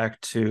of goes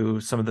back to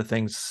some of the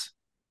things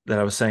that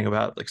I was saying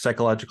about like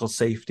psychological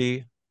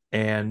safety,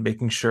 and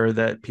making sure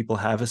that people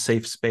have a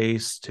safe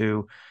space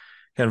to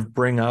kind of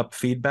bring up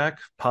feedback,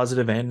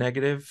 positive and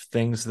negative,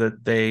 things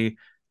that they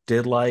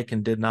did like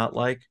and did not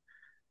like,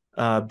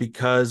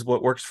 because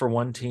what works for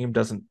one team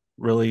doesn't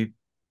really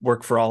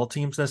work for all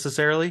teams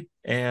necessarily.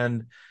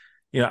 And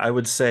I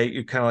would say,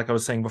 you kind of, like I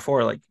was saying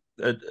before, like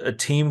a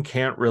team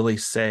can't really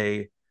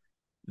say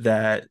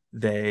that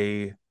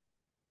they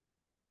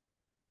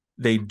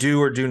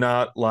do or do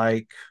not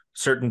like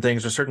certain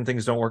things, or certain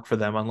things don't work for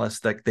them,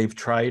 unless like they've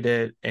tried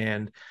it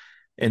and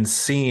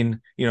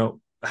seen,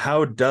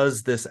 how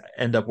does this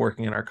end up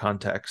working in our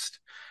context.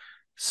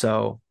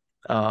 So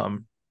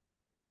um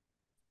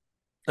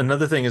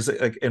another thing is,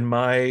 like, in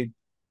my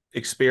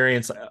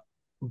experience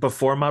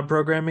before mod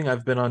programming,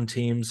 I've been on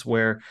teams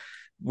where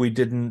we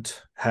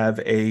didn't have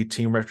a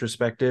team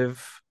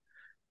retrospective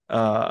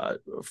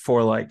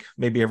for like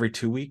maybe every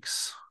 2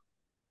 weeks.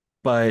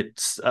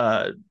 But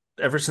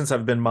ever since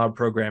I've been mod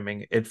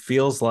programming, it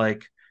feels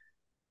like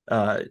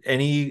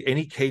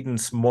any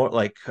cadence more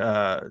like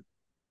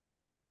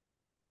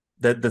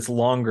that's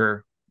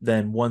longer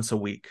than once a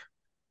week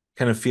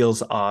kind of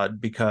feels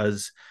odd,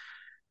 because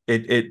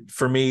it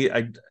for me,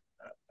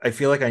 I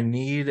feel like I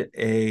need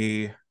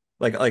a,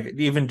 like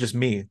even just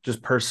me,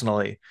 just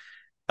personally,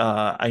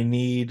 I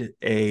need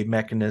a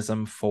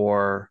mechanism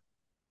for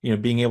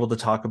being able to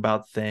talk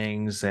about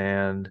things,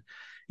 and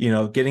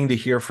getting to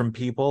hear from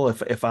people.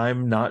 If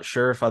I'm not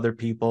sure if other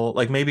people,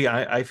 like, maybe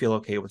I feel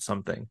okay with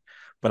something,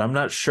 but I'm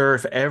not sure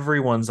if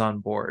everyone's on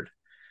board.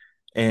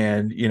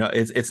 And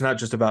it's not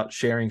just about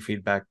sharing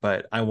feedback,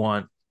 but I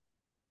want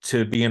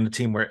to be in a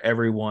team where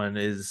everyone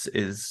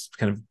is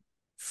kind of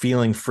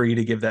feeling free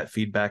to give that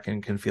feedback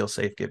and can feel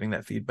safe giving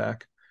that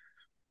feedback.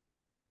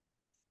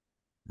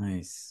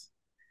 Nice,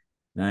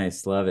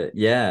 love it.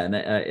 Yeah, and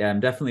I'm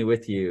definitely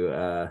with you.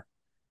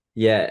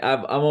 Yeah,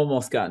 I'm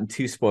almost gotten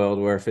too spoiled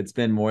where if it's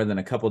been more than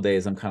a couple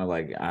days, I'm kind of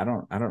like, I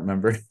don't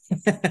remember.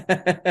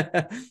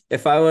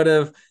 If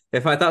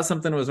I thought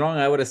something was wrong,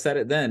 I would have said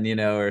it then,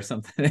 or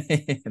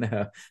something,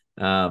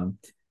 Um,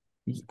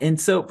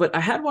 and so, but I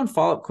had one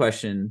follow-up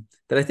question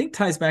that I think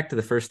ties back to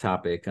the first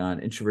topic on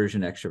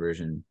introversion,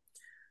 extroversion.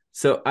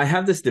 So I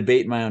have this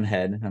debate in my own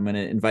head. I'm going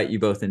to invite you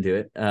both into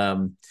it.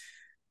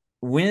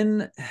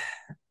 When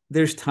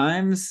there's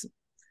times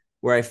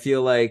where I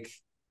feel like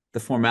the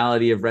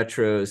formality of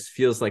retros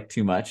feels like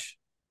too much,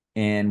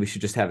 and we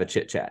should just have a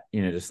chit chat,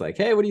 just like,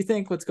 hey, what do you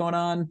think? What's going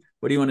on?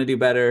 What do you want to do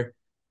better?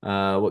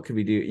 What could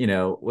we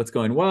do? What's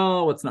going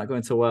well? What's not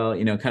going so well?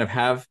 Kind of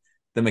have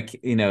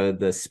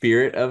the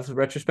spirit of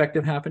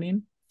retrospective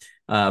happening,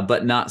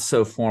 but not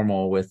so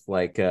formal with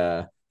like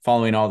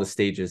following all the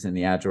stages in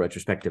the Agile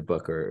retrospective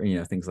book, or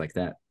things like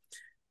that.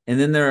 And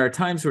then there are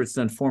times where it's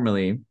done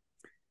formally,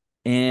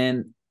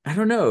 and I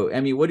don't know.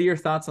 I mean, what are your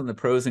thoughts on the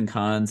pros and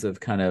cons of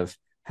kind of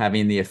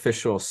having the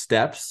official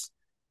steps?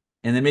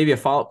 And then maybe a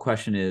follow-up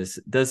question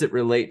is, does it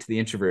relate to the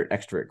introvert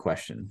extrovert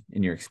question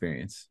in your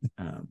experience?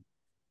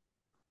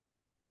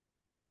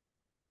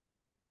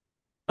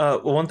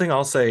 Well, one thing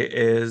I'll say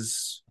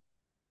is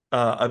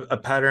a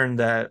pattern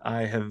that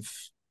I have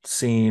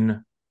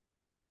seen.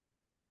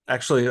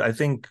 Actually, I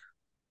think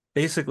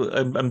basically,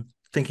 I'm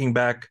thinking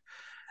back,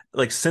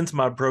 like, since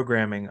mod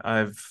programming,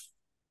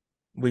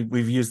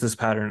 we've used this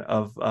pattern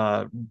of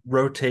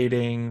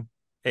rotating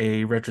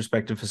a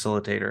retrospective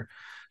facilitator.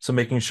 So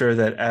making sure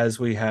that as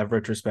we have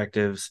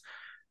retrospectives,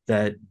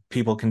 that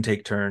people can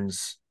take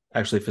turns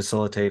actually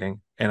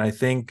facilitating. And I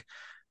think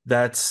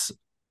that's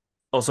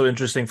also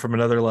interesting from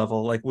another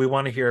level. Like, we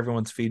want to hear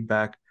everyone's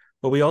feedback,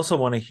 but we also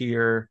want to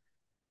hear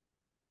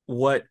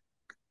what,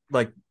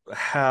 like,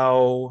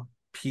 how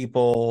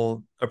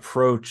people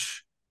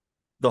approach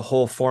the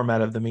whole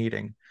format of the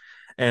meeting.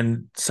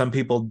 And some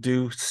people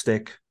do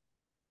stick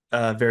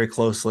very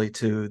closely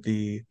to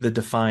the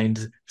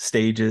defined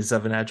stages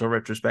of an agile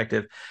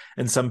retrospective,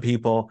 and some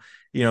people,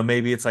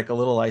 maybe it's like a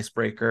little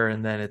icebreaker,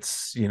 and then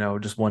it's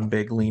just one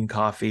big lean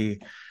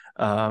coffee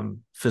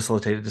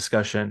facilitated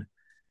discussion.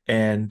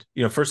 And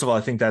first of all,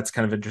 I think that's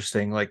kind of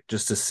interesting, like,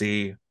 just to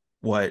see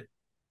what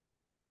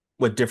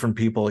different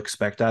people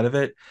expect out of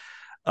it.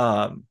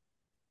 um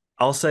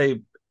I'll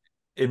say,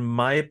 in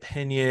my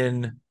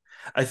opinion,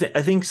 I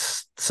think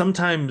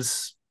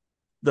sometimes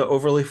the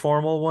overly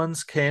formal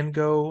ones can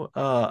go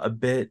a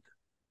bit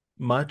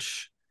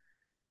much.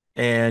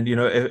 And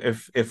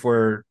if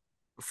we're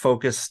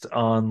focused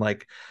on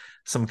like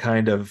some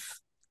kind of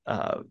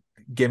uh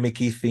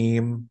gimmicky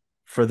theme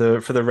for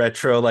the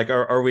retro, like,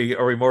 are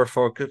we more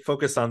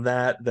focused on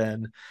that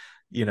than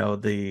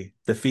the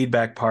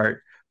feedback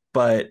part?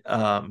 But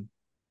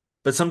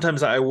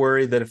sometimes I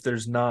worry that if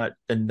there's not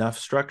enough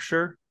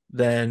structure,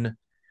 then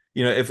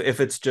if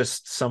it's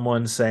just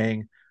someone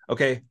saying,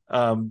 okay,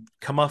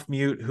 come off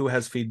mute, who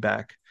has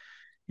feedback,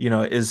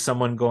 is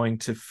someone going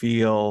to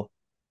feel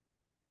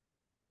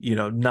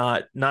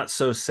not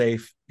so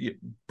safe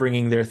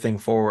bringing their thing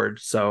forward?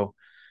 So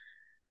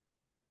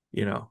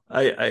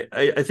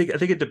I think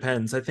it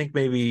depends. I think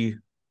maybe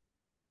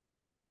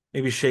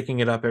shaking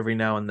it up every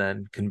now and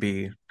then can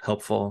be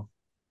helpful.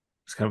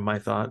 It's kind of my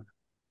thought.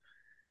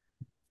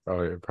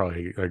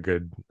 Probably a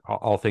good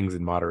all things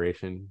in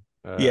moderation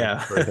Yeah.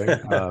 sort of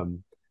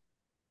thing.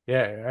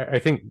 Yeah, I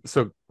think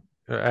so.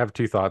 I have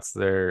two thoughts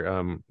there.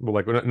 Well,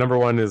 like number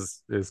one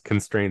is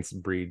constraints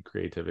breed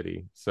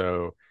creativity.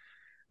 So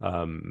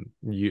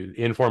you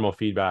informal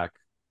feedback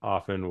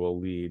often will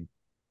lead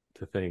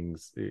to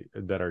things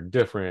that are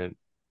different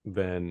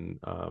than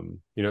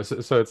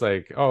so it's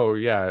like, oh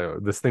yeah,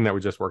 this thing that we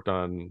just worked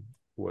on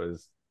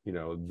was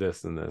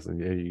this and this, and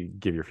you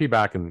give your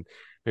feedback and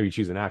maybe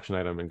choose an action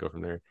item and go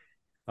from there.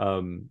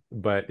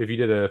 But if you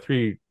did a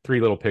three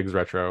little pigs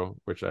retro,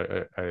 which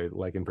I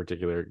like in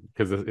particular,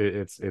 because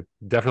it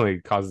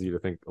definitely causes you to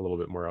think a little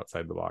bit more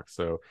outside the box.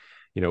 So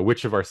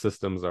which of our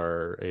systems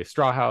are a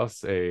straw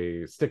house,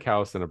 a stick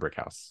house, and a brick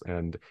house,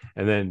 and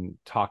then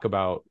talk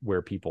about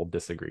where people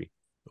disagree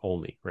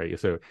only, right?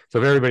 So if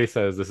everybody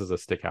says this is a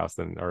stick house,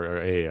 then or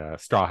a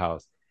straw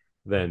house,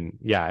 then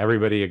yeah,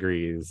 everybody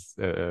agrees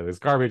it's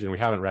garbage, and we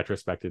haven't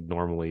retrospected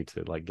normally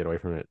to like get away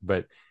from it.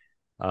 But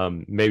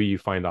maybe you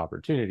find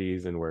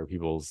opportunities and where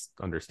people's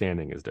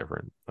understanding is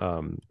different.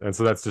 And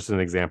so that's just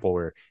an example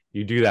where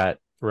you do that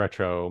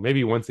retro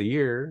maybe once a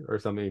year or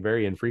something,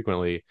 very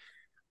infrequently,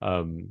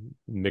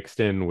 mixed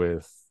in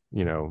with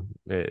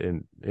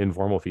in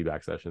informal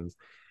feedback sessions,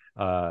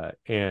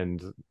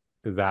 and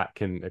that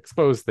can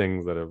expose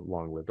things that have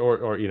long lived,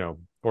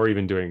 or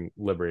even doing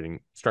liberating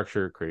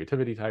structure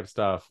creativity type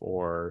stuff,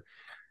 or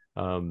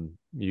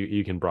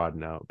you can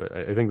broaden out. But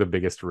I think the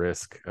biggest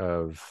risk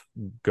of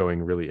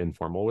going really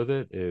informal with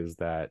it is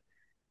that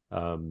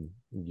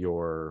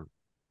your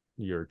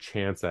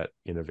chance at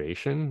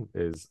innovation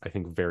is, I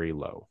think, very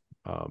low,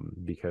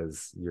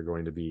 because you're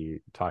going to be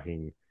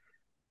talking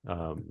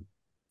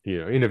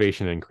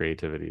innovation and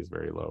creativity is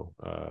very low,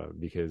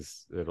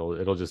 because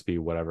it'll just be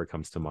whatever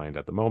comes to mind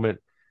at the moment.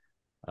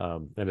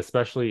 And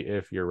especially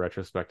if your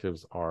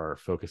retrospectives are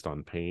focused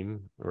on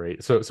pain,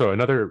 right? So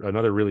another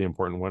really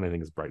important one, I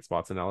think, is bright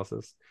spots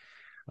analysis,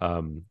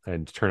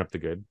 and turn up the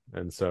good.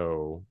 And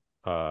so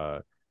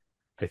I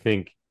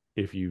think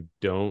if you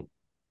don't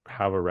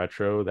have a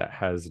retro that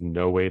has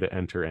no way to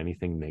enter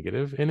anything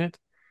negative in it,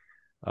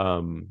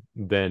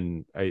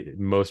 then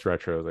most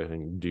retros, I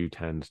think, do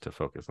tend to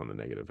focus on the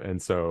negative.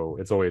 And so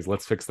it's always,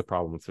 let's fix the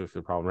problem,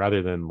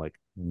 rather than like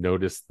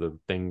notice the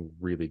thing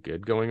really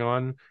good going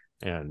on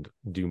and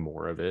do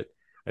more of it.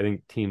 I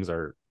think teams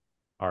are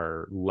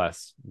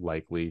less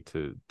likely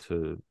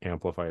to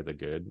amplify the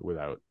good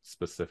without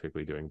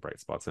specifically doing bright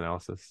spots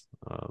analysis.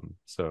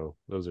 So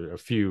those are a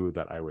few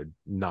that I would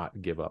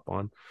not give up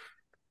on.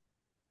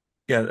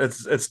 Yeah,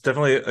 it's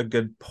definitely a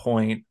good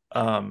point.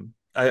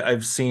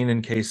 I've seen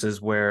in cases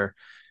where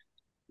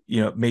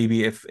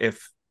maybe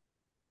if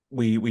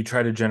we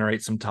try to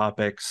generate some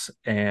topics,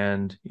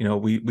 and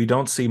we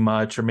don't see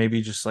much, or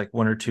maybe just like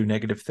one or two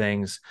negative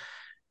things,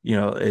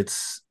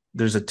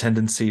 there's a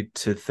tendency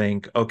to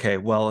think, okay,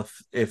 well,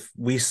 if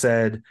we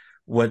said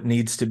what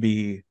needs to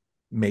be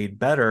made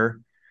better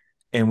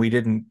and we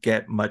didn't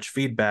get much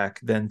feedback,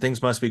 then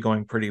things must be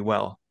going pretty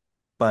well.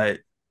 But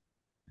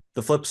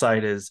the flip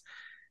side is,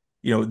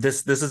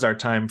 this is our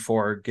time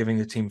for giving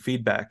the team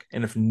feedback.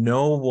 And if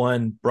no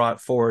one brought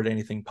forward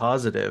anything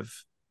positive,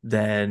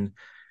 then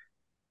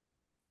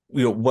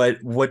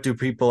what do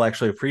people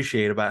actually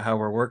appreciate about how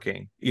we're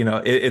working?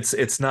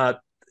 It's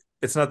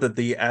not that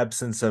the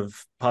absence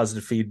of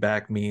positive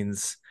feedback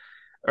means,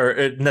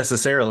 or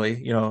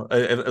necessarily,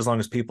 as long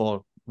as people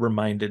are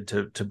reminded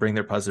to bring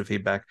their positive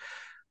feedback.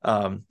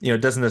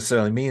 It doesn't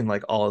necessarily mean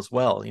like all is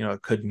well.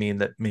 It could mean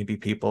that maybe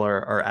people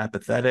are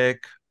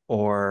apathetic,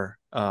 or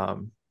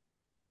not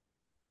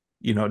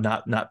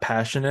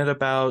passionate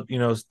about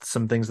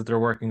some things that they're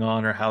working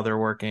on or how they're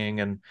working.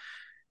 And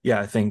yeah,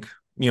 I think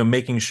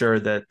making sure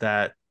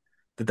that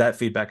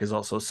feedback is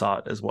also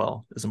sought as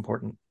well is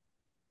important.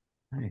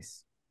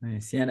 Nice.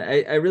 Nice. Yeah. And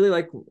I really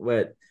like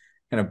what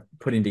kind of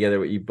putting together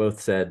what you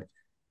both said,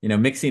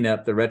 mixing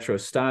up the retro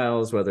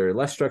styles, whether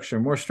less structure,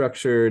 more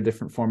structure,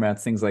 different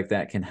formats, things like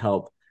that can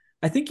help.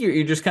 I think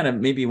you're just kind of,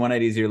 maybe one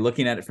idea is you're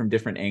looking at it from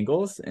different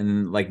angles.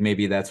 And like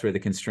maybe that's where the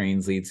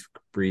constraints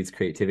breeds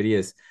creativity.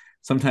 Is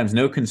sometimes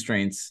no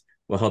constraints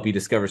will help you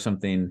discover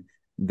something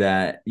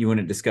that you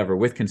wouldn't discover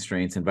with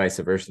constraints, and vice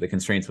versa. The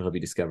constraints will help you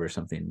discover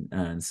something.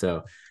 And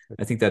so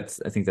I think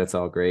that's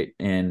all great.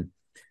 And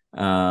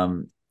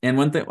one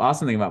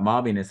awesome thing about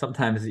mobbing is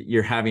sometimes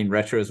you're having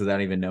retros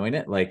without even knowing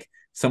it. Like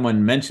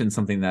someone mentions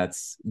something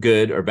that's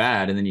good or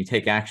bad, and then you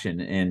take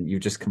action, and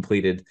you've just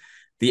completed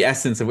the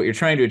essence of what you're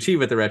trying to achieve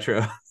with the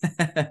retro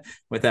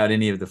without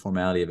any of the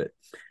formality of it.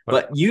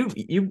 But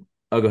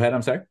oh, go ahead.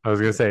 I'm sorry. I was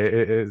going to say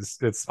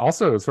it's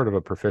also sort of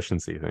a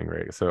proficiency thing,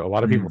 right? So a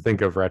lot of people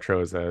think of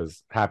retros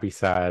as happy,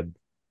 sad,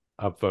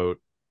 upvote,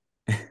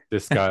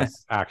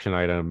 discuss, action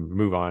item,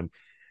 move on.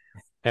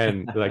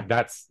 And like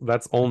that's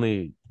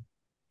only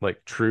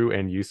like true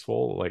and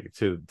useful like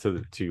to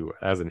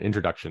as an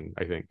introduction,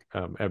 I think.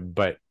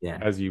 But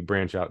as you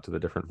branch out to the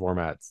different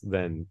formats,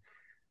 then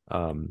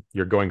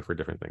you're going for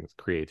different things: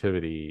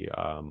 creativity,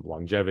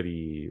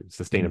 longevity,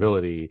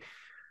 sustainability.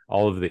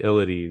 All of the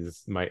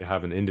ilities might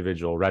have an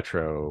individual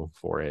retro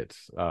for it,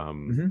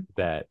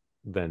 that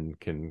then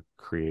can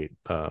create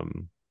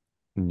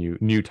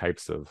new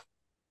types of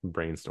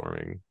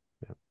brainstorming.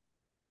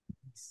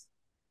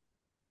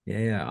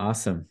 Yeah,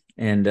 awesome.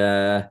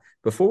 And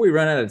before we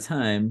run out of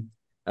time,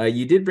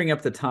 you did bring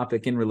up the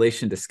topic in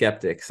relation to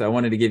skeptics. So I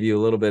wanted to give you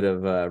a little bit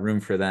of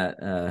room for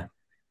that,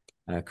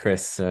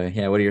 Chris. So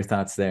yeah, what are your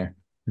thoughts there?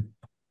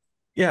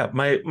 Yeah,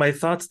 my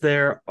thoughts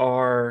there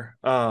are,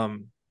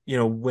 when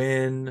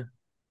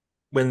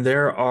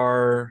there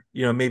are,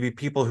 maybe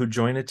people who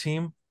join a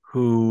team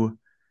who,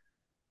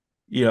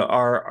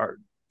 are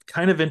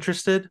kind of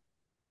interested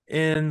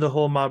in the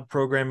whole mob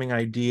programming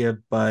idea,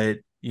 but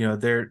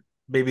they're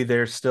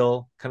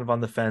still kind of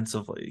on the fence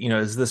of,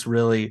 is this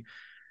really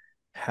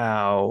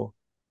how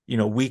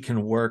we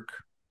can work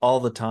all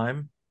the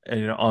time,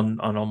 and on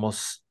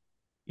almost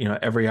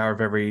every hour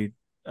of every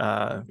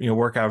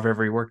work hour of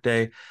every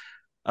workday,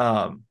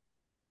 um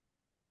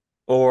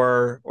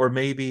or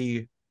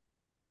maybe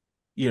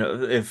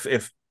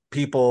if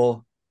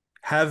people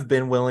have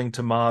been willing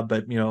to mob,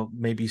 but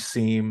maybe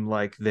seem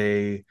like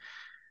they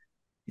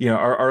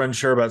are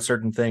unsure about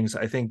certain things.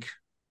 I think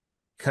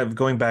kind of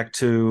going back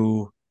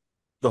to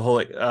the whole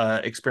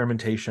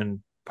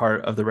experimentation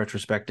part of the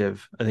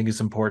retrospective, I think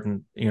is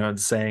important. And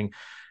saying,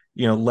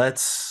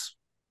 let's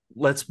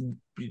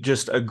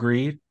just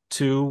agree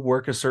to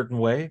work a certain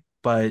way,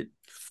 but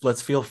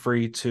let's feel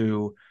free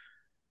to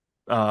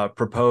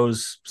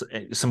propose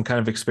some kind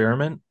of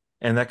experiment.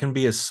 And that can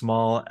be as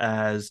small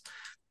as,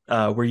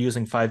 we're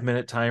using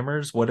 5-minute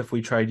timers. What if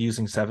we tried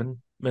using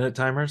 7-minute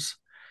timers?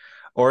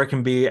 Or it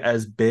can be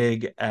as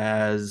big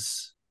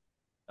as,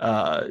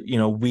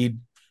 we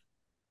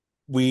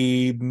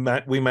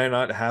might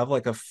not have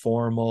like a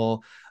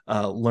formal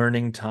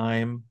learning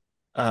time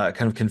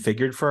kind of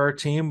configured for our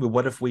team. But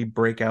what if we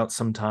break out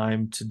some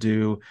time to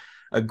do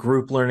a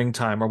group learning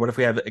time? Or what if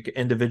we have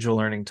individual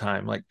learning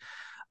time? Like,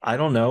 I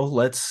don't know,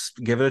 let's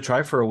give it a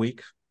try for a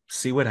week,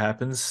 see what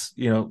happens.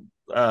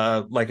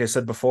 Like I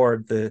said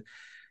before,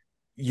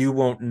 you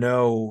won't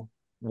know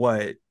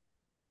what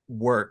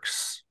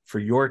works for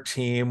your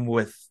team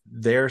with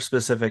their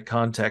specific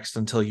context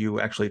until you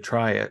actually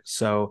try it.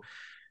 So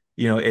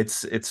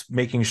it's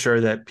making sure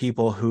that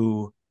people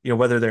who,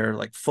 whether they're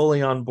like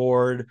fully on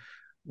board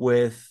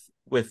with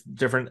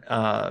different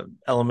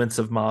elements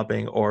of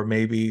mobbing, or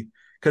maybe,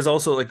 because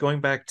also, like,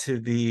 going back to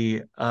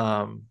the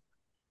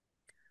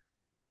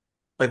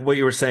like what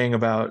you were saying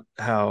about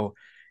how,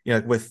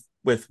 like,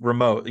 with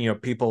remote,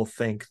 people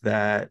think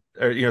that,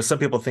 or some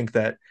people think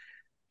that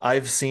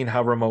I've seen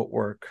how remote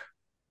work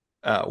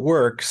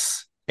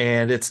works,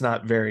 and it's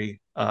not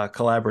very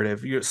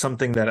collaborative.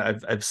 Something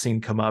that I've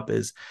seen come up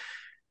is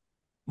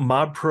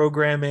mob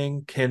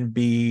programming can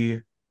be,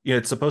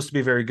 it's supposed to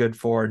be very good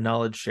for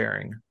knowledge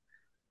sharing,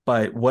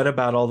 but what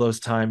about all those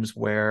times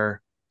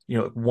where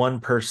one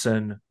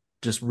person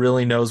just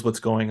really knows what's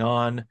going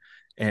on,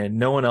 and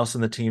no one else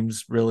in the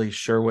team's really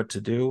sure what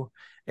to do,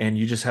 and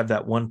you just have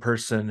that one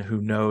person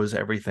who knows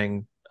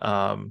everything,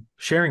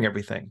 sharing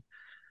everything.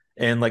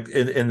 And like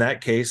in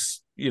that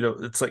case,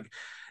 it's like,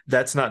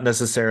 that's not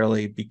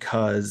necessarily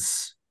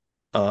because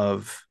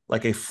of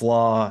like a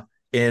flaw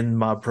in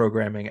mob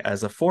programming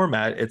as a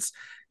format. It's,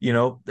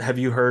 have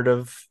you heard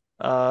of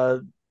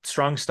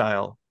strong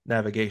style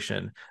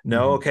navigation?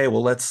 No. Okay,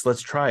 well, let's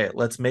try it.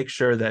 Let's make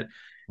sure that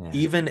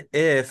even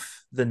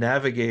if the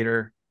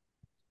navigator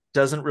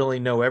doesn't really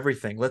know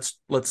everything, let's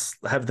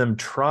have them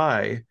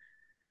try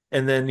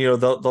and then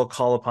they'll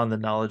call upon the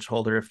knowledge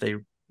holder if they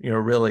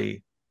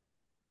really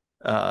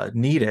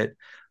need it.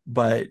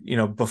 But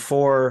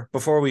before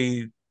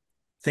we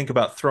think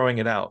about throwing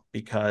it out,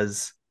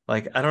 because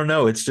like I don't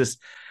know, it's just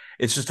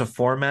a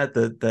format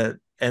that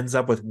ends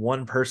up with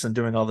one person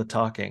doing all the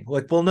talking.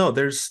 Like, well, no,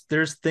 there's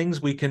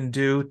things we can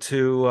do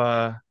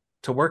to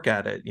work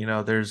at it.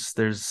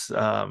 There's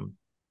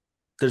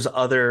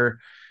other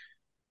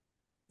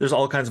there's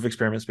all kinds of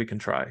experiments we can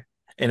try.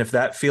 And if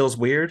that feels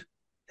weird,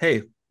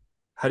 hey,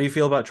 how do you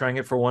feel about trying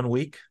it for 1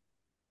 week?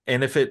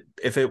 And if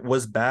it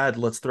was bad,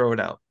 let's throw it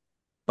out.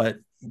 But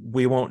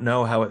we won't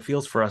know how it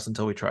feels for us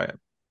until we try it.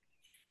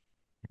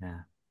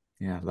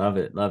 Yeah, love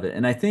it, love it.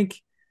 And I think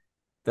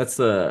that's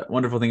the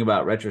wonderful thing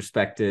about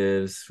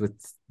retrospectives with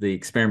the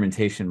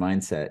experimentation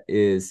mindset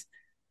is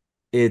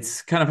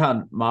it's kind of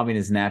how mobbing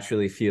is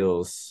naturally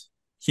feels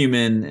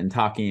human and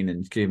talking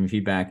and giving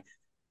feedback.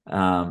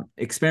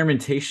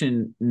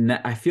 Experimentation,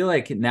 I feel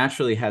like it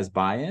naturally has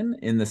buy-in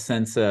in the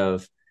sense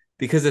of,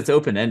 because it's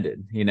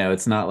open-ended,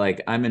 it's not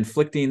like I'm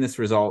inflicting this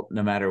result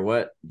no matter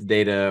what the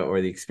data or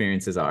the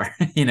experiences are.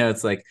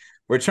 It's like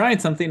we're trying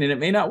something and it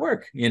may not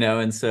work,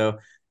 and so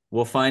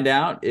we'll find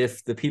out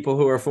if the people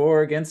who are for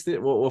or against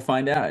it, we'll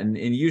find out. And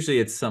usually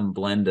it's some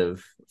blend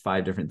of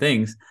 5 different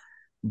things,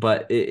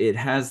 but it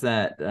has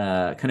that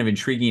kind of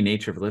intriguing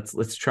nature of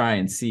let's try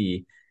and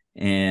see.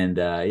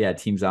 And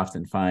teams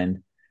often find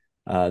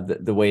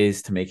the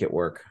ways to make it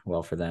work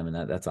well for them,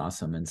 and that's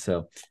awesome. And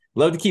so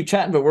love to keep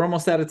chatting, but we're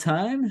almost out of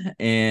time.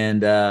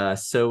 And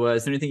so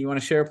is there anything you want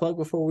to share or plug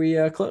before we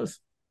close?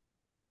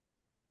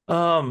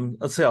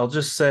 Let's see. I'll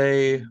just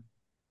say,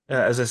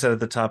 as I said at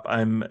the top,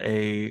 I'm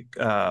a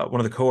one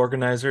of the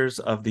co-organizers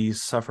of the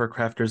Software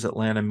Crafters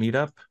Atlanta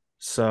meetup.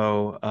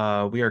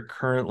 So we are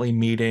currently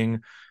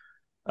meeting.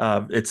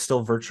 It's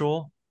still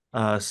virtual,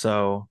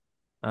 so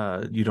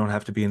you don't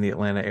have to be in the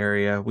Atlanta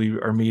area. We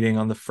are meeting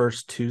on the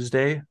first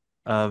Tuesday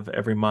of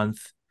every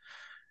month.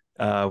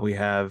 We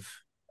have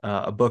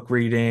a book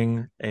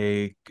reading,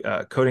 a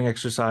coding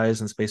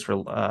exercise, and space for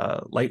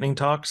lightning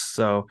talks.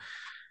 So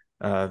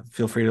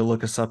feel free to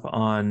look us up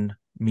on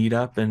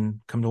Meetup and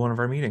come to one of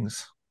our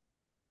meetings.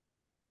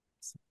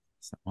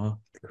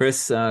 Well, Chris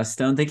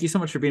Stone, thank you so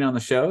much for being on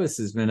the show. This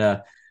has been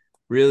a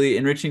really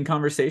enriching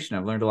conversation.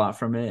 I've learned a lot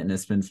from it, and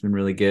it's been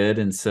really good.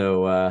 And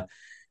so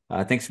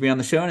thanks for being on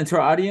the show. And to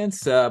our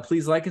audience,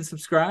 please like and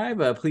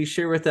subscribe. Please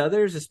share with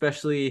others,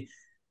 especially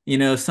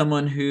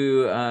someone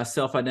who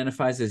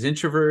self-identifies as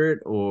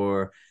introvert,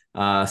 or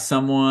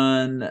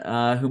someone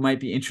who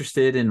might be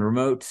interested in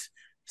remote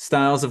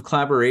styles of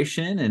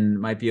collaboration and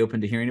might be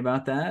open to hearing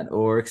about that,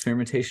 or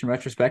experimentation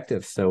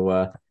retrospective.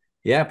 So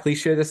please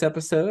share this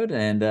episode.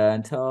 And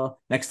until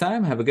next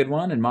time, have a good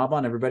one and mob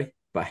on, everybody.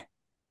 Bye.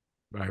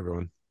 Bye,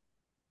 everyone.